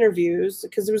these interviews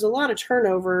because there was a lot of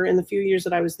turnover in the few years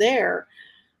that I was there.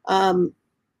 And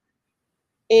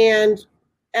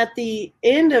at the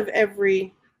end of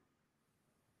every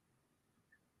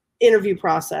interview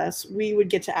process, we would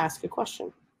get to ask a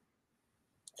question.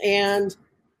 And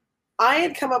I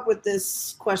had come up with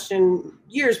this question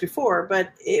years before,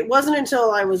 but it wasn't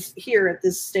until I was here at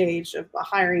this stage of a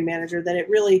hiring manager that it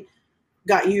really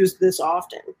got used this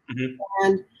often. Mm-hmm.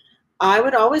 And I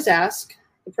would always ask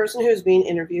the person who is being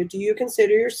interviewed, do you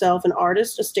consider yourself an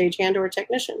artist, a stagehand, or a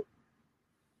technician?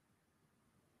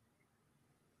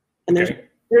 And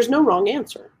there's no wrong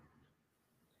answer.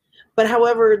 But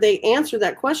however they answer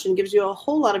that question gives you a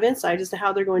whole lot of insight as to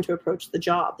how they're going to approach the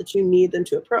job that you need them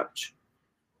to approach.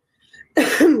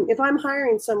 If I'm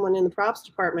hiring someone in the props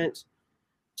department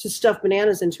to stuff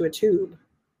bananas into a tube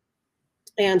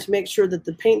and to make sure that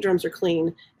the paint drums are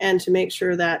clean and to make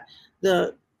sure that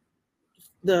the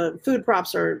food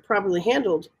props are properly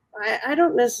handled, I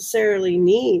don't necessarily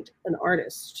need an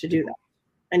artist to do that.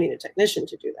 I need a technician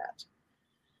to do that.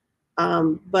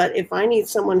 But if I need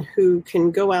someone who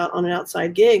can go out on an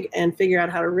outside gig and figure out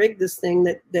how to rig this thing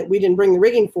that we didn't bring the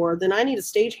rigging for, then I need a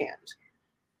stagehand.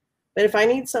 But if I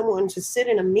need someone to sit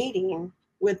in a meeting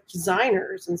with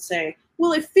designers and say,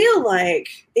 well, I feel like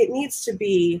it needs to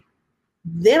be,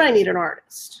 then I need an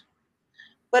artist.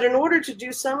 But in order to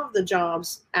do some of the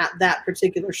jobs at that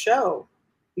particular show,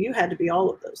 you had to be all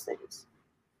of those things.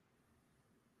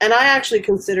 And I actually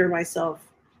consider myself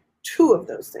two of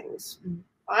those things.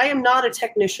 I am not a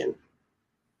technician.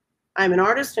 I'm an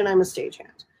artist and I'm a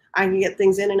stagehand. I can get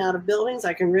things in and out of buildings.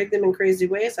 I can rig them in crazy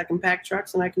ways. I can pack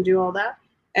trucks and I can do all that.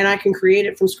 And I can create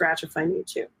it from scratch if I need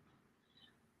to.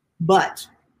 But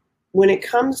when it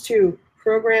comes to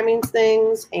programming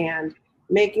things and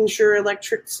making sure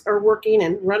electrics are working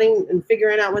and running and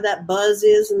figuring out what that buzz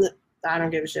is, and I don't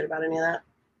give a shit about any of that.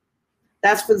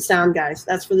 That's for the sound guys.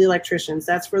 That's for the electricians.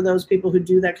 That's for those people who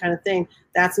do that kind of thing.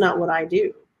 That's not what I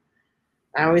do.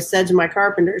 I always said to my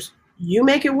carpenters, you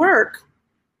make it work,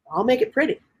 I'll make it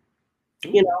pretty.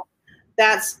 You know,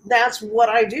 that's what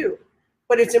I do.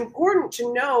 But it's important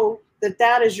to know that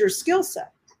that is your skill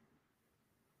set,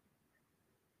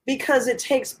 because it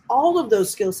takes all of those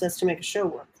skill sets to make a show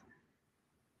work.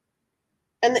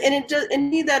 And you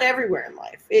need that everywhere in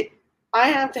life. I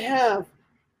have to have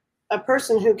a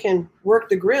person who can work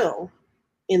the grill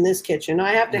in this kitchen.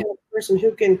 I have to have a person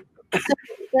who can sell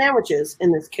sandwiches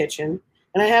in this kitchen.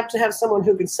 And I have to have someone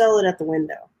who can sell it at the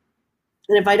window.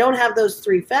 And if I don't have those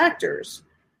three factors,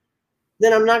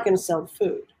 then I'm not going to sell the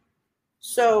food.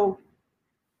 So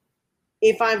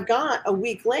if I've got a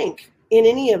weak link in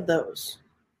any of those,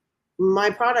 my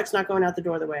product's not going out the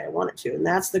door the way I want it to. And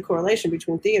that's the correlation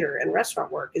between theater and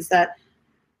restaurant work, is that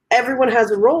everyone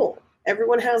has a role.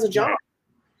 Everyone has a job.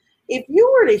 If you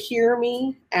were to hear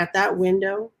me at that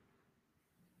window,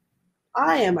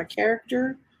 I am a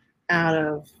character out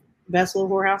of Best Little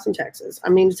Whorehouse in Texas. I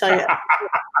mean to tell you,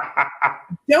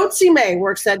 Josie May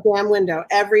works that damn window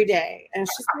every day. And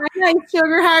she's like, hey,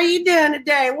 sugar, how are you doing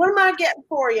today? What am I getting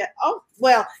for you? Oh,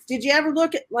 well, did you ever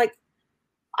look at, like,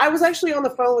 I was actually on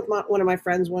the phone with one of my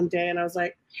friends one day, and I was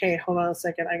like, hey, hold on a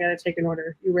second. I got to take an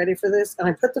order. You ready for this? And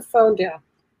I put the phone down,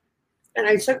 and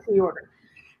I took the order.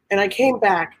 And I came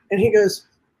back, and he goes,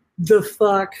 the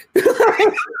fuck?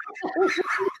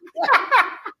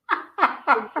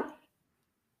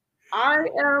 I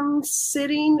am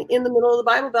sitting in the middle of the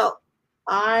Bible Belt.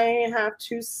 I have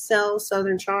to sell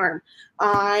Southern Charm.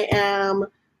 I am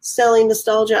selling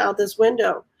nostalgia out this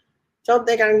window. Don't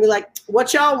think I'm going to be like,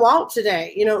 what y'all want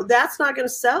today? You know, that's not going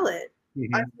to sell it.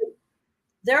 Mm-hmm.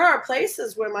 There are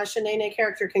places where my Shanae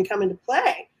character can come into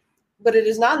play, but it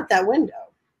is not at that window.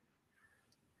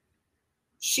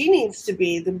 She needs to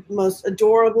be the most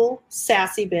adorable,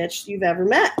 sassy bitch you've ever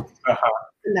met. Uh-huh.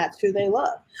 And that's who they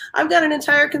love. I've got an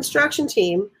entire construction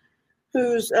team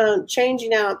who's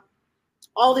changing out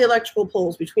all the electrical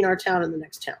poles between our town and the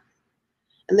next town.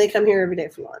 And they come here every day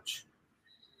for lunch.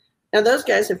 Now, those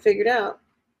guys have figured out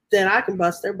that I can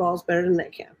bust their balls better than they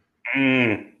can.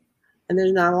 Mm. And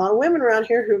there's not a lot of women around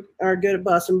here who are good at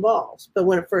busting balls. But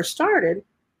when it first started,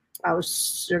 I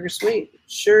was sugar sweet.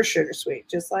 Sure, sugar sweet.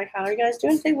 Just like, how are you guys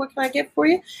doing today? What can I get for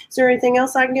you? Is there anything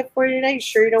else I can get for you today? You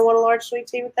sure you don't want a large sweet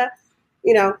tea with that?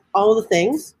 You know, all the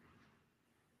things.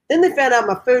 Then they found out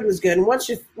my food was good. And once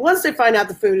they find out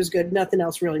the food is good, nothing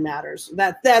else really matters.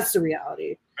 That's the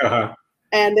reality. Uh-huh.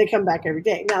 And they come back every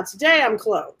day. Now, today I'm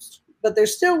closed, but they're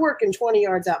still working 20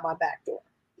 yards out my back door.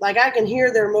 Like, I can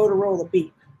hear their Motorola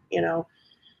beep, you know.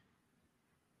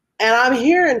 And I'm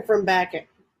hearing from back at,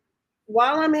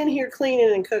 while I'm in here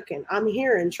cleaning and cooking, I'm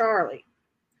hearing Charlie,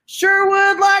 sure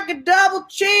would like a double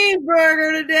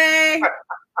cheeseburger today.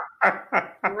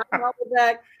 I'm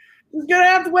back. He's going to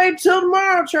have to wait till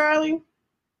tomorrow, Charlie.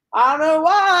 I don't know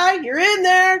why you're in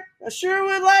there. I sure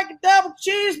would like a double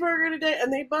cheeseburger today.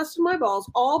 And they busted my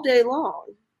balls all day long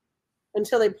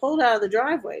until they pulled out of the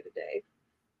driveway today.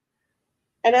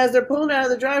 And as they're pulling out of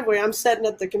the driveway, I'm setting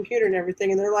up the computer and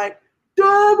everything. And they're like,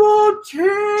 double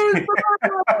cheeseburger.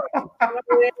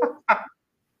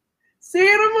 See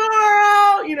you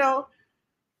tomorrow. You know.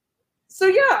 So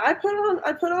yeah, I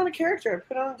put on a character. I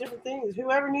put on different things.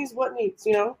 Whoever needs what needs,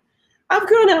 you know. I've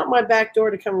gone out my back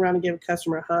door to come around and give a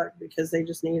customer a hug because they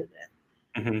just needed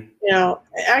it. Mm-hmm. You know,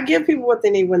 I give people what they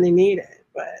need when they need it.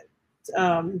 But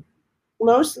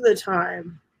most of the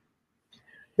time,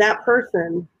 that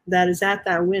person that is at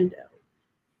that window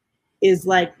is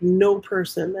like no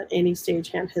person that any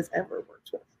stagehand has ever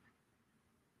worked with.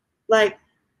 Like,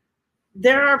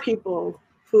 there are people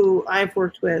who I've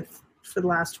worked with for the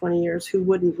last 20 years who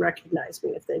wouldn't recognize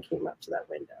me if they came up to that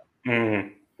window. Mm-hmm.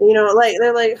 You know, like,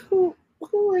 they're like, who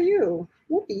are you?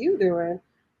 What are you doing?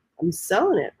 I'm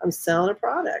selling it. I'm selling a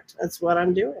product. That's what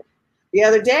I'm doing. The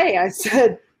other day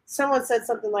someone said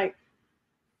something like,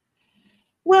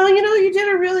 well, you know, you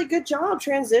did a really good job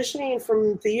transitioning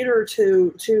from theater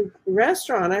to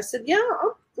restaurant. I said, yeah,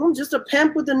 I'm just a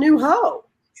pimp with a new hoe.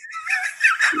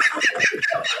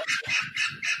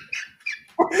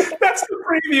 That's the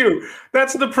preview.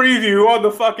 That's the preview on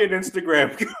the fucking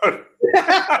Instagram.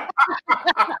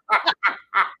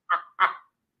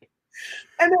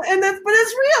 and that's, but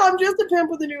it's real. I'm just a pimp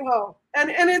with a new hoe,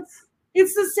 and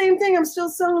it's the same thing. I'm still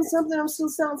selling something. It's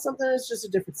just a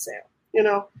different sale, you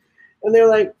know. And they're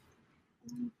like,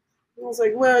 I was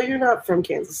like, well, you're not from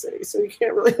Kansas City, so you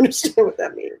can't really understand what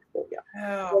that means. But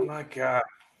yeah. Oh my God,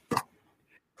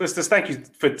 Clista, thank you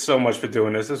so much for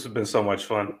doing this. This has been so much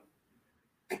fun.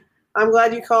 I'm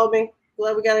glad you called me.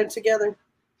 Glad we got it together.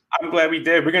 I'm glad we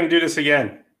did. We're going to do this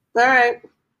again. All right.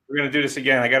 We're going to do this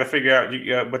again. I got to figure out,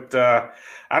 but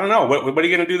I don't know. What are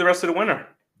you going to do the rest of the winter?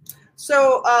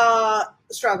 So,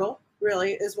 struggle,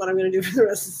 really, is what I'm going to do for the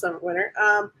rest of the summer, winter.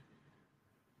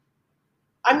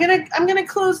 I'm gonna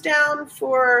close down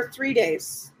for 3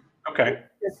 days. Okay.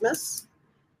 Christmas.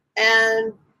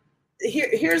 And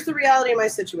here's the reality of my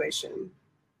situation.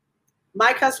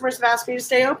 My customers have asked me to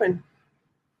stay open.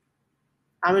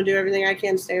 I'm going to do everything I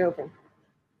can to stay open.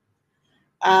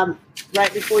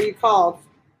 Right before you called,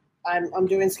 I'm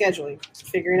doing scheduling,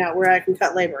 figuring out where I can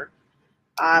cut labor,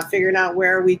 figuring out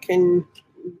where we can,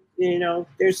 you know,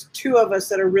 there's two of us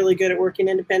that are really good at working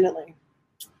independently.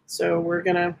 So we're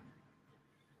going to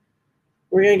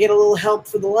get a little help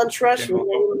for the lunch rush,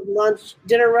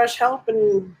 dinner rush help.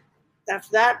 And after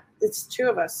that, it's two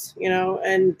of us, you know,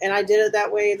 and I did it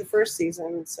that way the first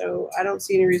season. So I don't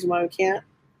see any reason why we can't.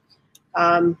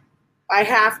 I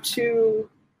have to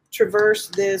traverse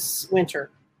this winter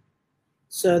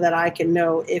so that I can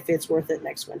know if it's worth it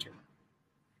next winter.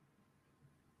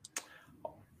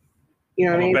 You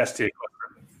know what I mean? All the best to you.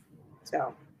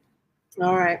 So,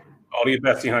 all right. All the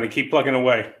best to you, honey. Keep plugging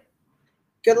away.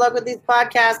 Good luck with these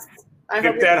podcasts.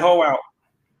 Pimp that hoe out.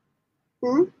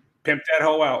 Hmm? Pimp that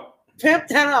hoe out. Pimp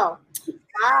that hoe.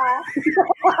 Bye.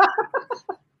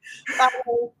 Bye.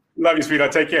 Love you,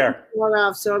 sweetheart. Take care.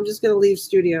 Off, so I'm just going to leave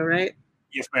studio, right?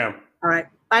 Yes, ma'am. All right.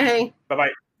 Bye, honey.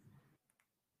 Bye-bye.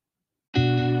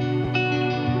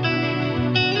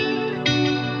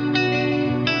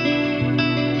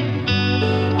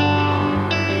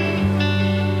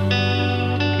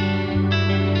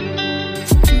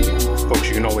 Folks,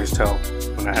 you can always tell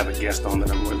when I have a guest on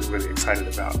that I'm really, really excited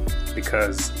about,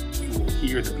 because you will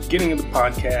hear the beginning of the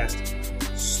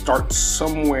podcast start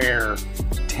somewhere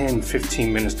 10,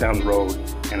 15 minutes down the road,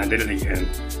 and I did it again.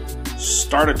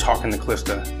 Started talking to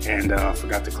Clista and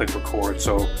forgot to click record.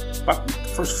 So about the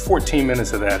first 14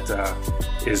 minutes of that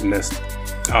is missed.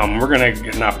 We're going to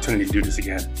get an opportunity to do this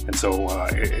again. And so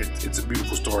it's a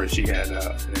beautiful story she had,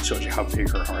 and it shows you how big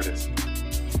her heart is.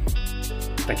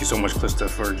 Thank you so much, Clista,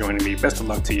 for joining me. Best of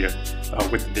luck to you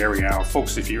with the Dairy Owl.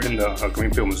 Folks, if you're in the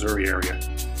Greenfield, Missouri area,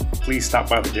 please stop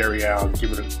by the Dairy Owl,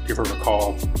 give her a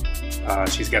call.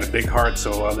 She's got a big heart,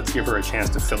 so let's give her a chance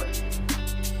to fill it.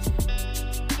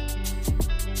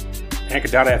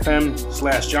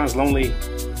 Anchor.fm/John's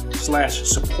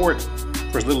Lonely/support.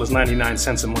 For as little as 99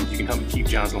 cents a month, you can help me keep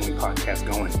John's Lonely Podcast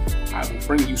going. I will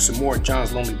bring you some more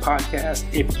John's Lonely Podcast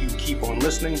if you keep on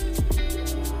listening.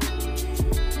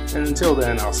 And until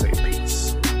then, I'll say peace.